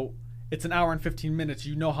 so it's an hour and 15 minutes.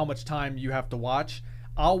 You know how much time you have to watch.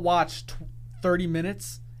 I'll watch 30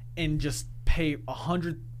 minutes and just pay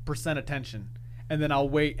 100% attention, and then I'll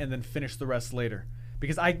wait and then finish the rest later.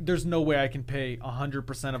 Because there's no way I can pay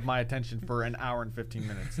 100% of my attention for an hour and 15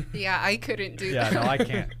 minutes. Yeah, I couldn't do that. Yeah, no, I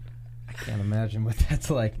can't. I can't imagine what that's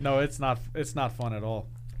like. No, it's not fun at all.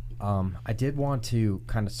 I did want to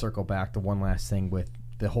kind of circle back to one last thing with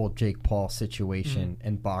the whole Jake Paul situation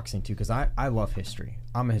and boxing too, because I love history.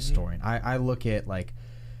 I'm a historian. I look at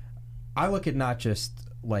not just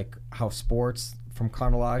like how sports from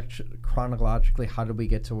chronologically, how did we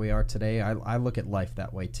get to where we are today? I look at life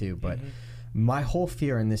that way too, but my whole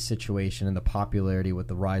fear in this situation and the popularity with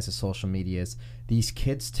the rise of social media is these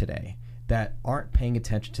kids today that aren't paying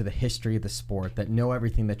attention to the history of the sport, that know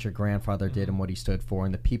everything that your grandfather did and what he stood for,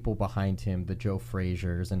 and the people behind him, the Joe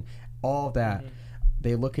Frazier's and all that.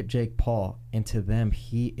 They look at Jake Paul, and to them,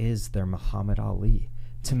 he is their Muhammad Ali.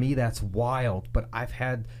 To me, that's wild, but I've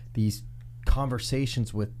had these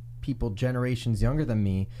conversations with people generations younger than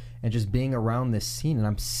me and just being around this scene, and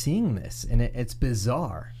I'm seeing this, and it's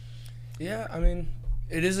bizarre. Yeah, I mean,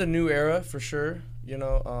 it is a new era for sure. You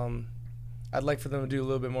know, I'd like for them to do a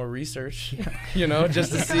little bit more research, you know,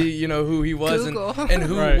 just to see, you know, who he was and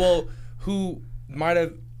who, who might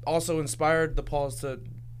have also inspired the Pauls to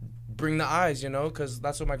bring the eyes, you know, because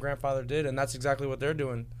that's what my grandfather did, and that's exactly what they're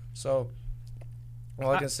doing. So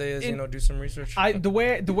all I can say is, you know, do some research. The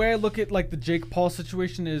way I look at like the Jake Paul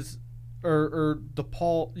situation is,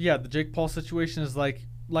 the Jake Paul situation is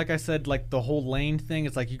like I said, like the whole lane thing.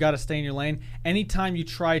 It's like you got to stay in your lane. Anytime you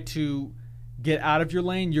try to get out of your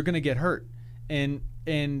lane, you're gonna get hurt, and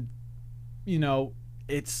you know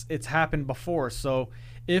it's happened before. So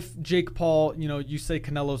if Jake Paul, you know, you say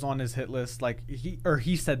Canelo's on his hit list, like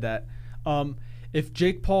he said that. If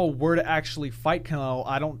Jake Paul were to actually fight Canelo,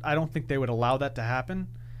 I don't think they would allow that to happen.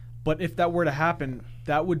 But if that were to happen,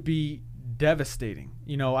 that would be devastating.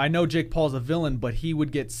 You know, I know Jake Paul's a villain, but he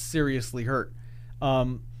would get seriously hurt.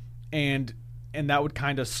 And that would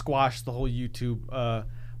kind of squash the whole YouTube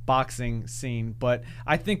boxing scene. But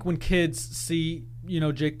I think when kids see, you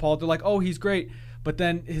know, Jake Paul, they're like, oh, he's great. But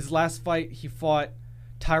then his last fight, he fought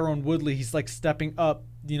Tyron Woodley. He's like stepping up,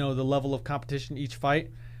 you know, the level of competition each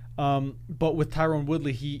fight. But with Tyron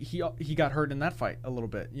Woodley, he got hurt in that fight a little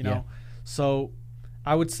bit, you know. Yeah. So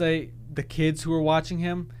I would say the kids who are watching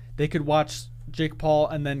him, they could watch Jake Paul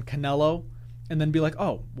and then Canelo, and then be like,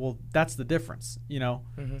 oh, well, that's the difference, you know?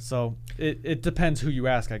 So it depends who you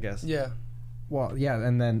ask, I guess. Yeah. Well, yeah,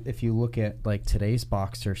 and then if you look at, like, today's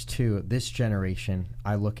boxers, too, this generation,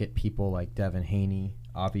 I look at people like Devin Haney,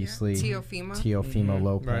 obviously. Teofimo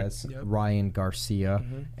Lopez, right. Ryan Garcia,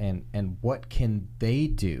 and what can they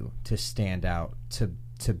do to stand out,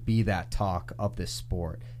 to be that talk of this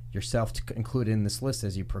sport? Yourself included in this list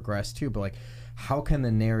as you progress, too, but, like, how can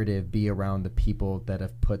the narrative be around the people that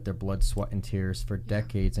have put their blood, sweat, and tears for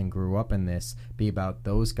decades and grew up in this be about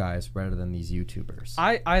those guys rather than these YouTubers?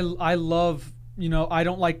 I love, you know, I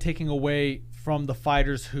don't like taking away from the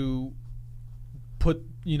fighters who put,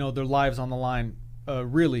 you know, their lives on the line,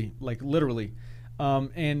 really, like literally.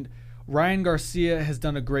 And Ryan Garcia has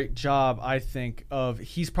done a great job, I think,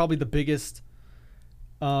 he's probably the biggest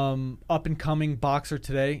up-and-coming boxer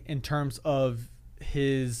today in terms of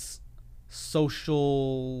his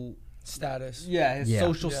social status.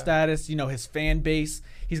 Social status, you know, his fan base.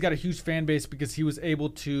 He's got a huge fan base because he was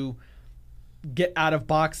able to get out of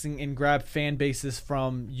boxing and grab fan bases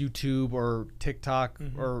from YouTube or TikTok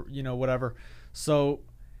or, you know, whatever. So,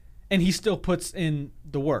 and he still puts in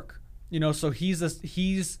the work, you know, so he's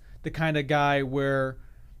the kind of guy where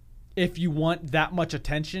if you want that much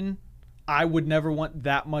attention, I would never want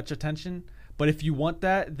that much attention. But if you want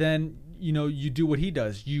that, then, you know, you do what he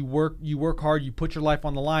does. You work hard, you put your life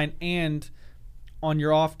on the line, and on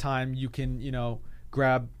your off time, you can, you know,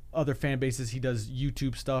 grab other fan bases. He does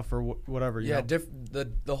YouTube stuff or whatever. You know?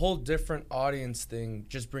 The whole different audience thing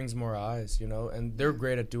just brings more eyes, you know, and they're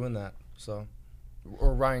great at doing that. So,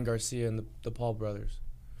 or Ryan Garcia and the Paul brothers.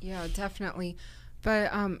 Yeah, definitely.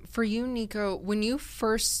 But for you, Nico, when you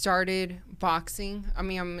first started boxing, I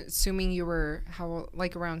mean, I'm assuming you were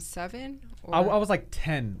around 7? I was like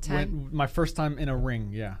 10. My first time in a ring,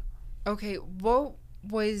 yeah. Okay, what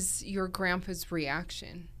was your grandpa's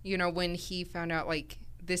reaction, you know, when he found out, like,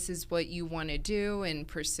 this is what you want to do and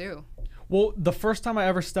pursue? Well, the first time I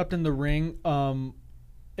ever stepped in the ring,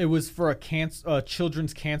 it was for a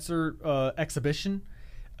children's cancer exhibition.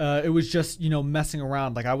 It was just, messing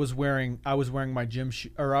around. Like I was wearing my gym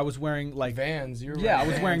or I was wearing like Vans. I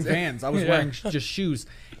was wearing Vans. I was wearing just shoes,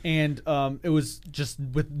 and it was just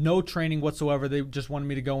with no training whatsoever. They just wanted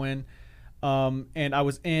me to go in, and I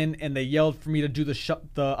was in, and they yelled for me to do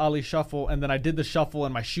the Ali shuffle, and then I did the shuffle,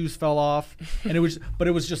 and my shoes fell off, and it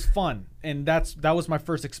was just fun, and that was my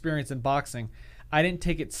first experience in boxing. I didn't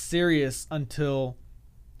take it serious until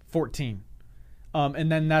 14.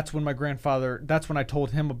 And then that's when I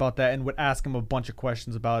told him about that and would ask him a bunch of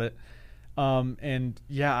questions about it. And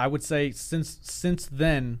yeah, I would say since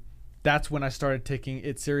then, that's when I started taking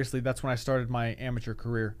it seriously. That's when I started my amateur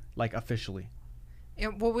career, like officially.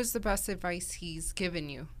 And what was the best advice he's given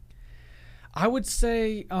you? I would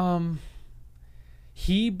say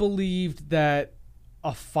he believed that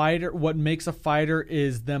what makes a fighter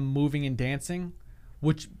is them moving and dancing,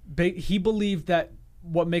 which he believed that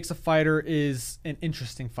what makes a fighter is an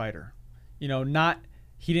interesting fighter.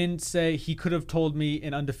 He didn't say, he could have told me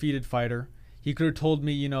an undefeated fighter. He could have told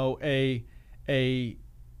me, a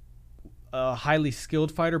highly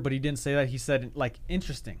skilled fighter, but he didn't say that. He said like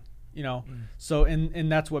interesting, So,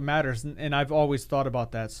 and that's what matters. And I've always thought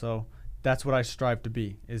about that. So that's what I strive to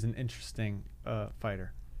be, is an interesting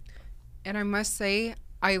fighter. And I must say,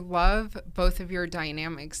 I love both of your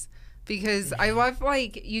dynamics. Because I love,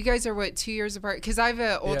 like, you guys are, 2 years apart? Because I have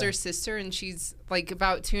an older sister, and she's, like,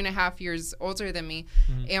 about 2.5 years older than me.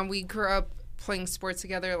 Mm-hmm. And we grew up playing sports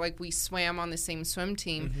together. Like, we swam on the same swim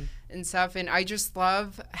team and stuff. And I just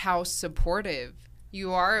love how supportive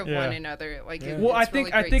you are of one another. Like, well, I think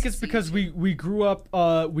it's because we grew up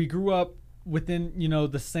within,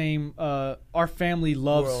 the same, our family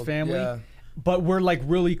loves family. Yeah. But we're like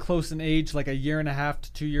really close in age, like 1.5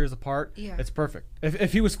 to 2 years apart. Yeah. It's perfect.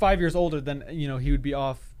 If he was 5 years older, then, he would be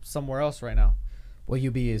off somewhere else right now. Will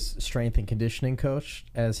you be his strength and conditioning coach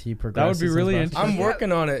as he progresses? That would be really interesting. I'm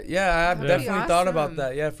working on it. Yeah, I've definitely thought about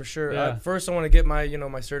that. Yeah, for sure. Yeah. First, I want to get my,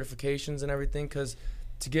 my certifications and everything, because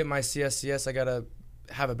to get my CSCS, I got to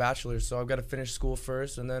have a bachelor's. So I've got to finish school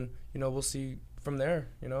first, and then, we'll see from there.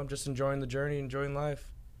 I'm just enjoying the journey, enjoying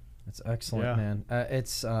life. That's excellent, man.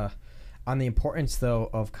 It's... on the importance,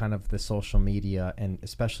 though, of kind of the social media, and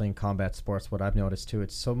especially in combat sports, what I've noticed, too,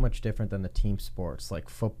 it's so much different than the team sports, like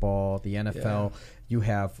football, the NFL. Yeah. You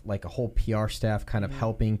have, like, a whole PR staff kind of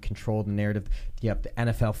helping control the narrative. You have the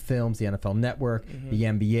NFL Films, the NFL Network, the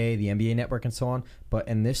NBA Network, and so on. But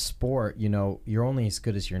in this sport, you're only as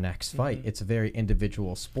good as your next fight. It's a very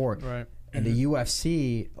individual sport. Right. And the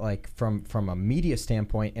UFC, like from a media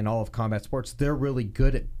standpoint in all of combat sports, they're really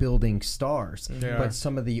good at building stars. But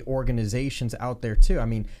some of the organizations out there too, I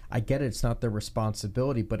mean, I get it, it's not their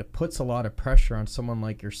responsibility, but it puts a lot of pressure on someone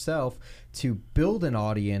like yourself to build an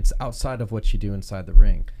audience outside of what you do inside the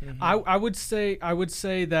ring. I would say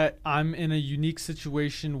that I'm in a unique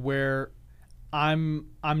situation where I'm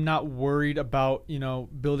not worried about,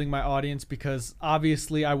 building my audience, because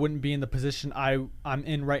obviously I wouldn't be in the position I'm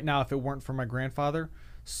in right now if it weren't for my grandfather.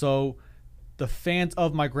 So the fans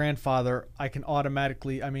of my grandfather, I can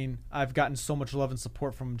automatically, I've gotten so much love and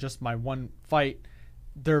support from just my one fight.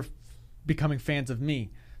 They're becoming fans of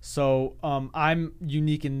me. So I'm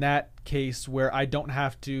unique in that case where I don't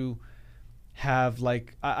have to have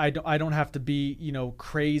I don't have to be,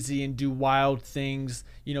 crazy and do wild things,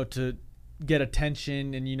 to get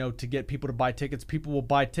attention and to get people to buy tickets. People will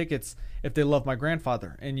buy tickets if they love my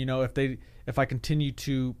grandfather, and if I continue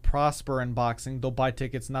to prosper in boxing, they'll buy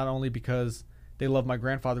tickets not only because they love my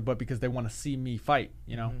grandfather, but because they want to see me fight.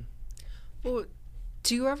 Well,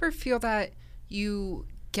 do you ever feel that you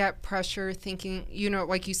get pressure thinking,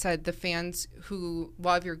 like you said, the fans who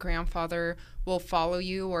love your grandfather will follow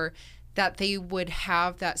you, or that they would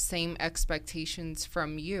have that same expectations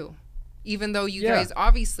from you? Even though you guys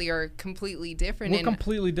obviously are completely different. We're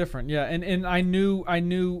completely different, yeah. And I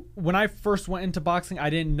knew when I first went into boxing,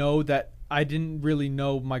 I didn't really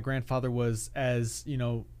know my grandfather was as,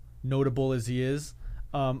 notable as he is.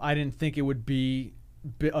 I didn't think it would be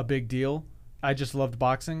a big deal. I just loved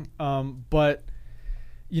boxing. But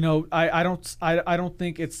I don't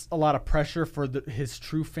think it's a lot of pressure for his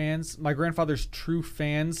true fans. My grandfather's true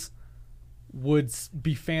fans would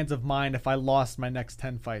be fans of mine if I lost my next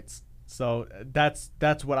 10 fights. So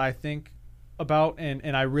that's what I think about,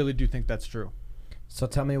 and I really do think that's true. So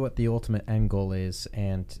tell me what the ultimate end goal is,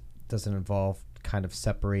 and does it involve kind of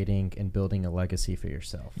separating and building a legacy for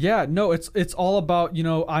yourself? Yeah, no, it's all about,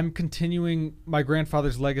 I'm continuing my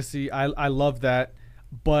grandfather's legacy. I love that,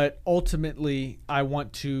 but ultimately I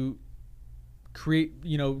want to create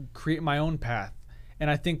my own path, and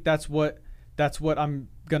I think that's what I'm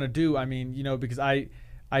gonna do. Because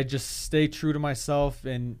I just stay true to myself,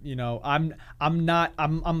 and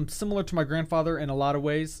I'm similar to my grandfather in a lot of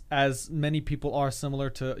ways, as many people are similar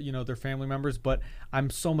to their family members, but I'm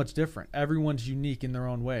so much different. Everyone's unique in their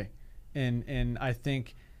own way, and I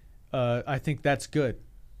think that's good.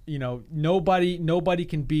 Nobody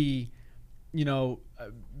can be,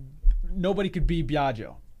 nobody could be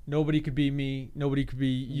Biaggio. Nobody could be me. Nobody could be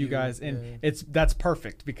you guys, and that's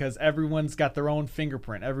perfect because everyone's got their own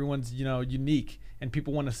fingerprint. Everyone's unique. And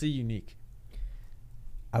people want to see unique.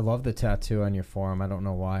 I love the tattoo on your forearm. I don't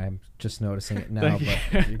know why. I'm just noticing it now.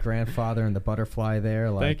 But your grandfather and the butterfly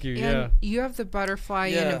there. Thank you. And you have the butterfly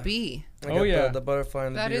and a bee. The butterfly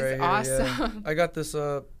and the bee right here. That is awesome. I got this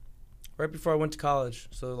right before I went to college,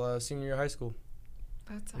 so senior year of high school.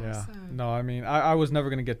 That's awesome. No, I mean, I was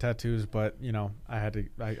never gonna get tattoos, but I had to.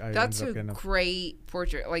 That's a great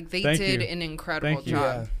portrait. Like they did an incredible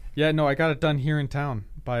job. Yeah. No, I got it done here in town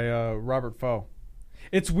by Robert Foe.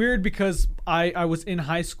 It's weird because I was in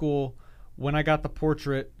high school when I got the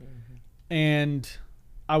portrait, and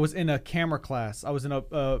I was in a camera class. I was in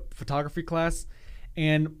a photography class,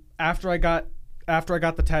 and after I got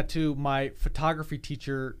the tattoo, my photography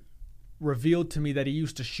teacher revealed to me that he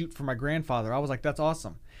used to shoot for my grandfather. I was like, that's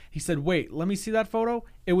awesome. He said, wait, let me see that photo.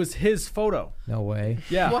 It was his photo. No way.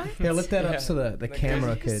 Yeah. What? Here, lift that up so the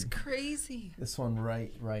camera could. It's crazy. This one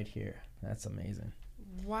right here. That's amazing.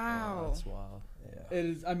 Wow. That's wild. Yeah. It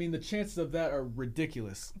is. I mean, the chances of that are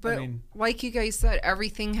ridiculous. But like you guys said,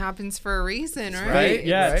 everything happens for a reason, right? Right?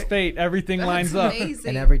 Yeah, right? It's fate. Everything lines up. Amazing.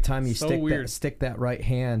 And every time you So stick that right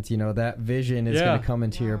hand, that vision is going to come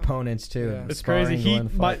into your opponents too. Yeah. It's crazy.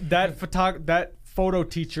 That photo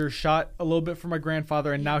teacher shot a little bit for my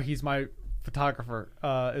grandfather, and now he's my photographer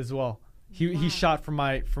as well. He shot for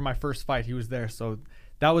my first fight. He was there, so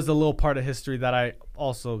that was a little part of history that I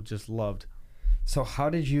also just loved. So how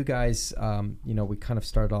did you guys, we kind of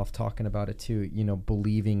started off talking about it too,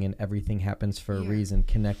 believing in everything happens for a reason,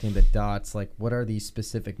 connecting the dots. Like, what are these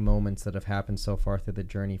specific moments that have happened so far through the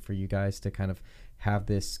journey for you guys to kind of have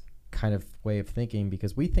this kind of way of thinking?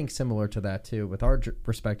 Because we think similar to that too with our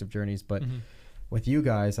respective journeys, but with you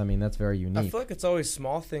guys, I mean, that's very unique. I feel like it's always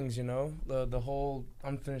small things, the whole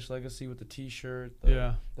unfinished legacy with the T-shirt,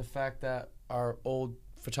 the fact that our old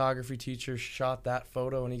photography teacher shot that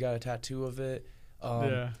photo and he got a tattoo of it.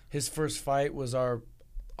 His first fight was our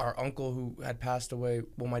uncle who had passed away.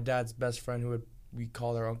 Well, my dad's best friend, who we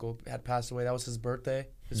called our uncle, had passed away. That was his birthday,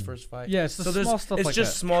 his first fight. Yeah, so small stuff it's like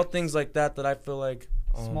just that. small things like that I feel like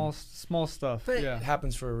small stuff. But it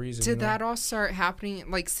happens for a reason. Did that all start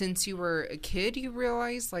happening like since you were a kid? You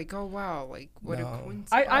realized like, oh wow, like what a coincidence.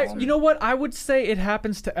 I you know what? I would say it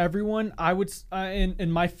happens to everyone. I would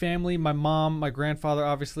in my family, my mom, my grandfather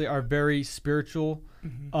obviously are very spiritual,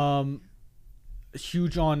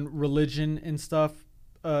 huge on religion and stuff.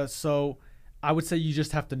 So I would say you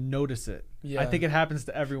just have to notice it. Yeah. I think it happens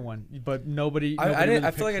to everyone, but nobody.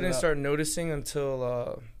 I feel like I didn't start noticing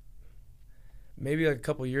until maybe like a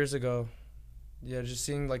couple years ago. Yeah, just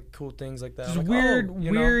seeing like cool things like that. Just like,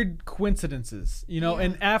 weird coincidences,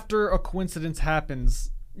 and after a coincidence happens,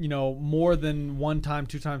 more than one time,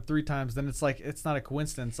 2 times, 3 times, then it's like, it's not a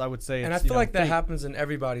coincidence. I would say. And I feel like that happens in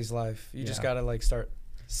everybody's life. You just got to like start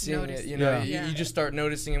seeing it, you just start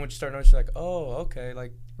noticing, and once you start noticing, like, oh, okay,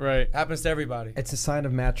 like, right, happens to everybody. It's a sign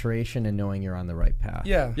of maturation and knowing you're on the right path.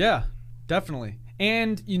 Yeah, definitely.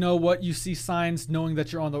 And you know what, you see signs knowing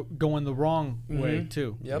that you're going the wrong way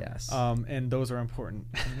too. Yep. Yes. And those are important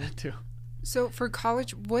too. So for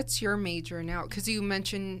college, what's your major now? Because you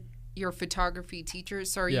mentioned your photography teacher.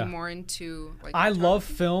 So are you more into like? I love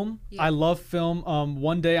film. Yeah. I love film.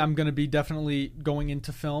 One day I'm gonna be definitely going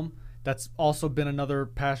into film. That's also been another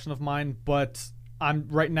passion of mine. But I'm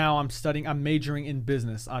majoring in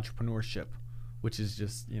business entrepreneurship, which is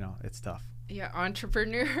just it's tough. Yeah,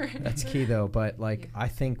 entrepreneur. That's key though. But I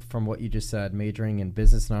think from what you just said, majoring in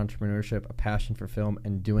business and entrepreneurship, a passion for film,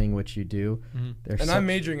 and doing what you do. And I'm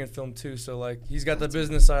majoring in film too. So like, he's got the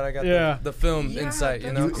business side, I got the film insight.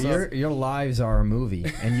 Your lives are a movie,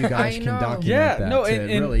 and you guys can document that. No,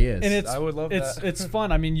 it really is. And I would love that. It's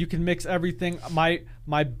fun. I mean, you can mix everything.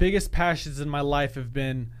 My biggest passions in my life have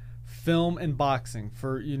been film and boxing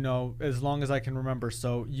for as long as I can remember.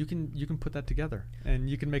 So you can put that together and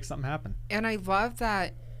you can make something happen. And I love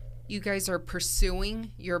that you guys are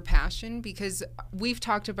pursuing your passion, because we've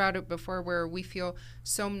talked about it before where we feel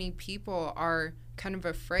so many people are kind of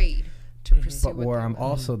afraid to pursue. But where I'm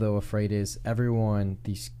also though afraid is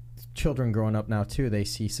these children growing up now too, they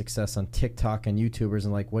see success on TikTok and YouTubers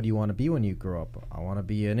and like, what do you want to be when you grow up? I want to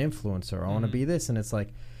be an influencer. I want to be this. And it's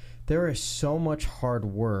like, there is so much hard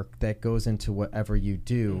work that goes into whatever you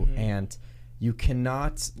do, and you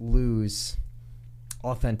cannot lose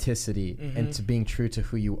authenticity into being true to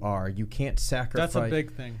who you are. You can't sacrifice. That's a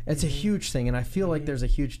big thing. It's a huge thing, and I feel like there's a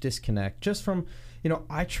huge disconnect just from,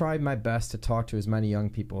 I try my best to talk to as many young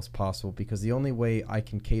people as possible, because the only way I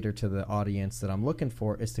can cater to the audience that I'm looking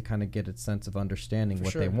for is to kind of get a sense of understanding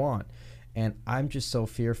what they want. And I'm just so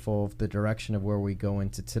fearful of the direction of where we go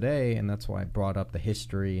into today, and that's why I brought up the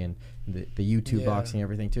history and the YouTube boxing and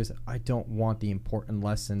everything too. Is I don't want the important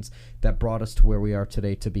lessons that brought us to where we are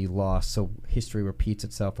today to be lost, so history repeats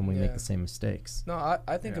itself and we make the same mistakes. No,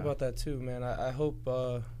 I think about that too, man. I hope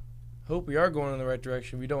we are going in the right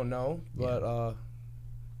direction. We don't know, but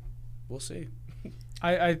we'll see.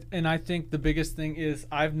 I think the biggest thing is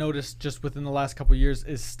I've noticed just within the last couple of years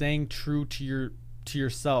is staying true to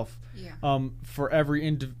yourself. For every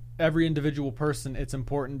individual person, it's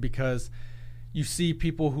important, because you see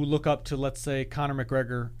people who look up to, let's say, Conor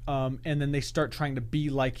McGregor, and then they start trying to be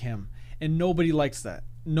like him, and nobody likes that.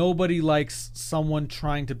 Nobody likes someone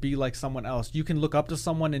trying to be like someone else. You can look up to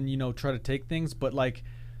someone and try to take things, but like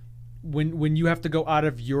when you have to go out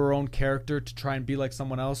of your own character to try and be like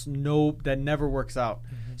someone else, that never works out.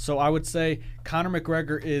 So I would say Conor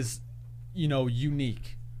McGregor is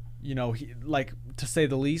unique, like, to say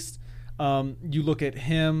the least. You look at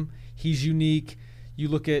him, he's unique. You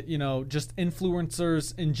look at, just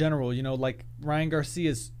influencers in general, like Ryan Garcia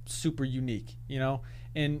is super unique,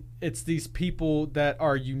 and it's these people that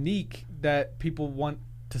are unique that people want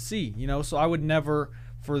to see, so I would never,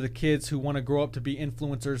 for the kids who want to grow up to be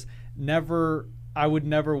influencers, I would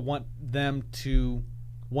never want them to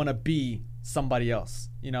want to be somebody else.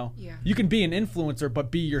 You can be an influencer,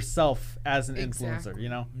 but be yourself as an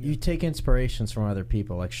influencer. You take inspirations from other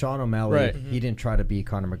people, like Sean O'Malley. He didn't try to be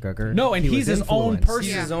Conor McGregor. No, and he's his own person.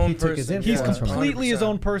 He's his own person. He's completely his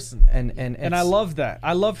own person. And I love that.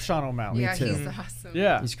 I love Sean O'Malley. Yeah, too. he's awesome.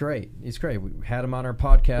 Yeah, he's great. We had him on our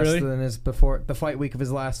podcast before the fight week of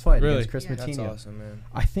his last fight against Chris Matinho. That's awesome, man.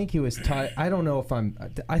 I think he was tied. I don't know if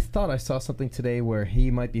I thought I saw something today where he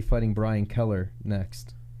might be fighting Brian Keller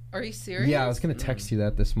next. Are you serious? Yeah, I was going to text you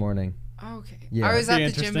that this morning. Oh, okay. Yeah. I was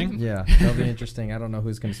at the gym. Yeah, that'll be interesting. I don't know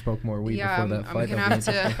who's going to smoke more weed before that fight. I'm going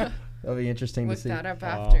to have to that'll be interesting to see. look that up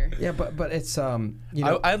after. Yeah, but it's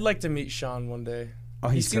I'd like to meet Sean one day. Oh,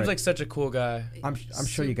 he seems like such a cool guy. I'm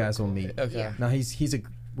sure you guys will meet. Okay. Yeah. No, he's a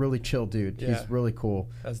really chill dude. Yeah. He's really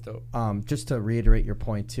cool. That's dope. Just to reiterate your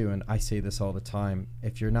point too, and I say this all the time: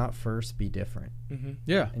 if you're not first, be different.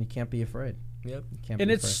 Yeah, and you can't be afraid. Yep. You can't. And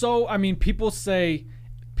be it's afraid. so. I mean, people say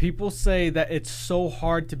that it's so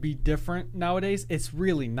hard to be different nowadays. It's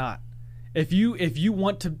really not. If you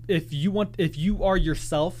are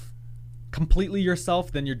yourself, completely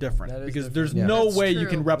yourself, then you're different, because different. there's Yeah. no That's way true. you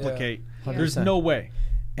can replicate. Yeah. There's 100%. no way.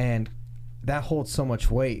 And that holds so much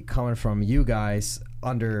weight coming from you guys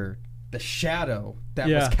under the shadow that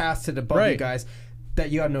was casted above you guys that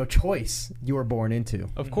you have no choice. You were born into.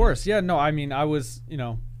 Of course. Yeah, no, I mean, I was,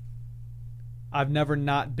 I've never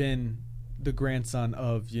not been the grandson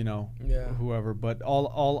of, whoever, but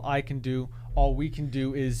all we can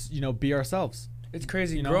do is, be ourselves. It's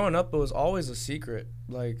crazy. Growing up, it was always a secret.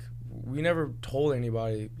 Like, we never told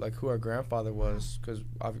anybody, like, who our grandfather was, because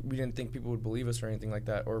we didn't think people would believe us or anything like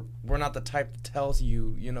that. Or we're not the type that tells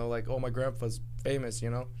you, like, oh, my grandpa's famous,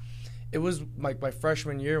 It was like my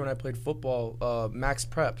freshman year when I played football, Max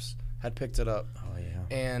Preps had picked it up. Oh,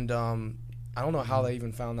 yeah. And I don't know how they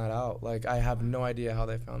even found that out. Like, I have no idea how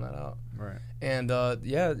they found that out. Right. And,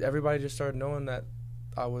 everybody just started knowing that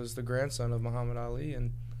I was the grandson of Muhammad Ali,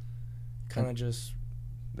 and kind of just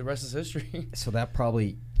the rest is history. So that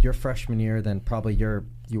probably your freshman year, then probably you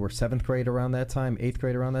were 7th grade around that time, 8th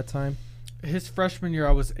grade around that time? His freshman year,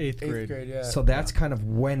 I was 8th grade. 8th grade, yeah. So that's kind of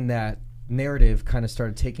when that narrative kind of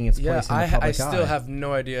started taking its place in the public I still eye. have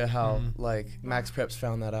no idea how, like, Max Preps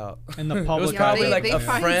found that out. And the It public was probably, they like, a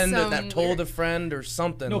find friend some that told weird- a friend or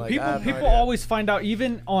something. No, like, I have no people idea. always find out,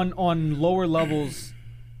 even on lower levels,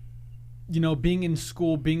 being in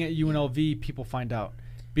school, being at UNLV, people find out.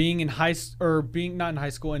 Being in not in high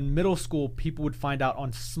school, in middle school, people would find out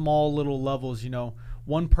on small little levels,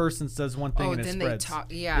 One person says one thing and it then spreads. they talk.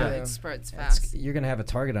 Yeah. It spreads fast. You're going to have a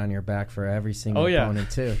target on your back for every single Oh, yeah.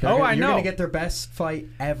 opponent, too. I You're know. going to get their best fight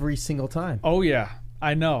every single time. Oh yeah,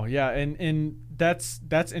 I know. Yeah, and that's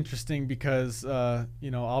interesting because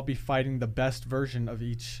I'll be fighting the best version of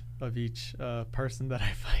each person that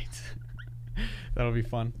I fight. That'll be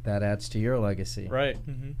fun. That adds to your legacy. Right.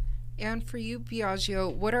 Mm-hmm. And for you,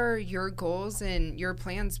 Biaggio, what are your goals and your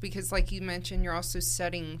plans? Because like you mentioned, you're also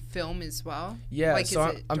studying film as well. Yeah, like,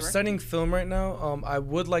 so I'm studying film right now. I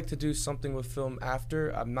would like to do something with film after.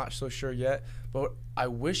 I'm not so sure yet, but I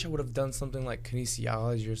wish I would have done something like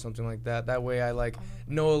kinesiology or something like that. That way I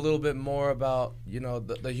know a little bit more about,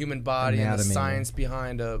 the human body and the science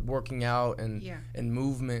behind working out and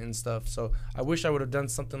movement and stuff. So I wish I would have done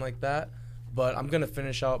something like that, but I'm going to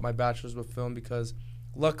finish out my bachelor's with film because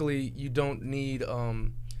luckily you don't need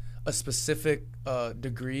a specific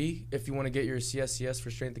degree if you want to get your CSCS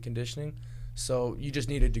for strength and conditioning. So you just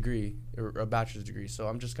need a degree or a bachelor's degree. So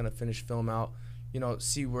I'm just going to finish film out,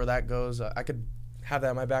 see where that goes. I could have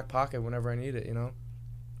that in my back pocket whenever I need it,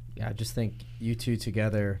 Yeah, I just think you two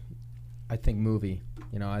together, I think movie.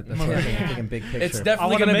 That's what I'm thinking big picture. It's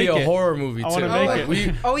definitely going to be a horror movie, too. I want to make it.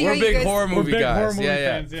 We're big horror movie guys. Horror movie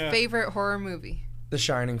fans, yeah. Favorite horror movie? The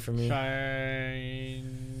Shining for me.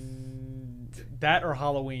 That or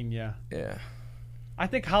Halloween, yeah. Yeah. I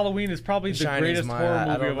think Halloween is probably the greatest horror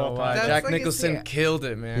movie of all time. Jack Nicholson killed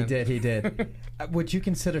it, man. He did. Would you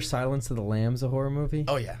consider Silence of the Lambs a horror movie?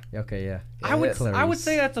 Oh, yeah. Okay, yeah. I would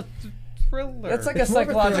say that's a thriller. That's like a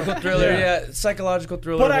psychological thriller, yeah. Psychological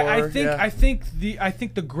thriller. But horror, I think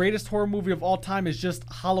the greatest horror movie of all time is just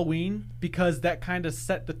Halloween because that kind of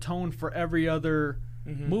set the tone for every other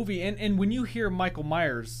movie. And when you hear Michael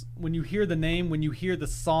Myers, when you hear the name, when you hear the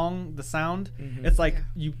song, the sound, it's like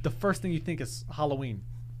the first thing you think is Halloween.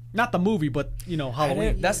 Not the movie, but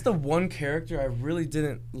Halloween. That's the one character I really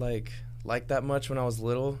didn't like that much when I was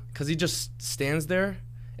little because he just stands there,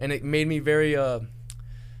 and it made me very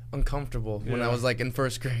uncomfortable when I was like in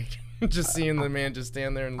first grade. Just seeing the man just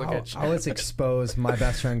stand there and look at you. I was exposed. My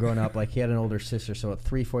best friend growing up, he had an older sister, so at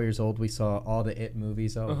 3-4 years old, we saw all the It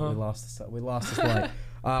movies. We lost his light.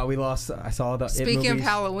 I saw the Speaking It movies. of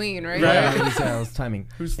Halloween, right? Yeah, it was timing.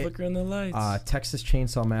 Who's flickering the lights? Texas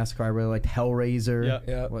Chainsaw Massacre. I really liked Hellraiser.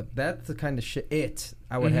 Yeah. That's the kind of shit.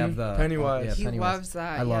 I would have the Pennywise. He loves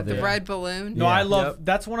that. I love the it. red balloon. No, I love.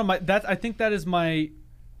 That's one of my. I think that is my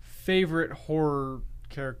favorite horror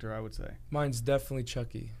character. I would say. Mine's definitely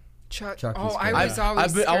Chucky. Chucky's I was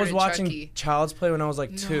always scared I was watching Chucky. Child's Play when I was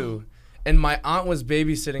 2, and my aunt was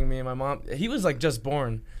babysitting me, and my mom. He was just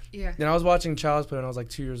born. Yeah. And I was watching Child's Play when I was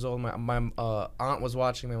 2 years old. My aunt was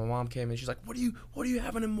watching me. My mom came in. She's like, "What are you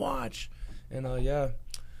having him watch?" And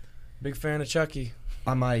big fan of Chucky.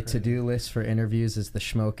 On my to-do list for interviews is the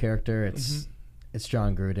Schmo character. It's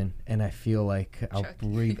John Gruden, and I feel like I'll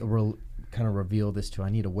kind of reveal this too. I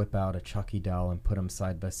need to whip out a Chucky doll and put them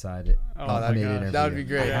side by side. That would be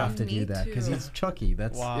great. I have to Me do that because too. he's Chucky.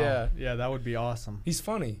 That's Wow. Yeah, that would be awesome. He's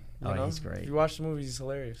funny. You know? He's great. If you watch the movies, he's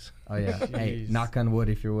hilarious. Oh yeah. Hey, Jeez. knock on wood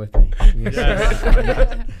if you're with me. Yes.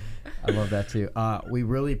 I love that too. We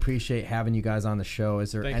really appreciate having you guys on the show.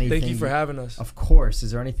 Is there anything? Thank you for having us. Of course.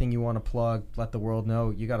 Is there anything you want to plug? Let the world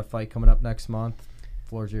know you got a fight coming up next month.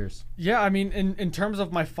 Floor's yours. Yeah, I mean, in terms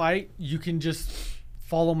of my fight, you can just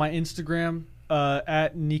follow my Instagram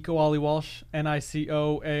at Nico Ali Walsh,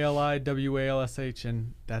 NicoAliWalsh,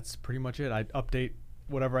 and that's pretty much it. I update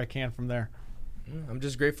whatever I can from there. I'm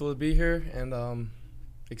just grateful to be here and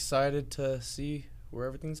excited to see where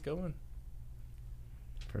everything's going.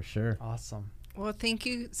 For sure. Awesome. Well, thank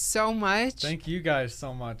you so much. Thank you guys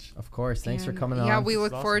so much. Of course. Thanks for coming on. Yeah, we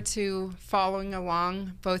look awesome. forward to following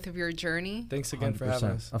along both of your journey. Thanks again for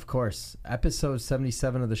having us. Of course. Episode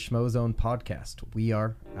 77 of the Schmozone podcast. We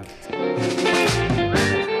are out.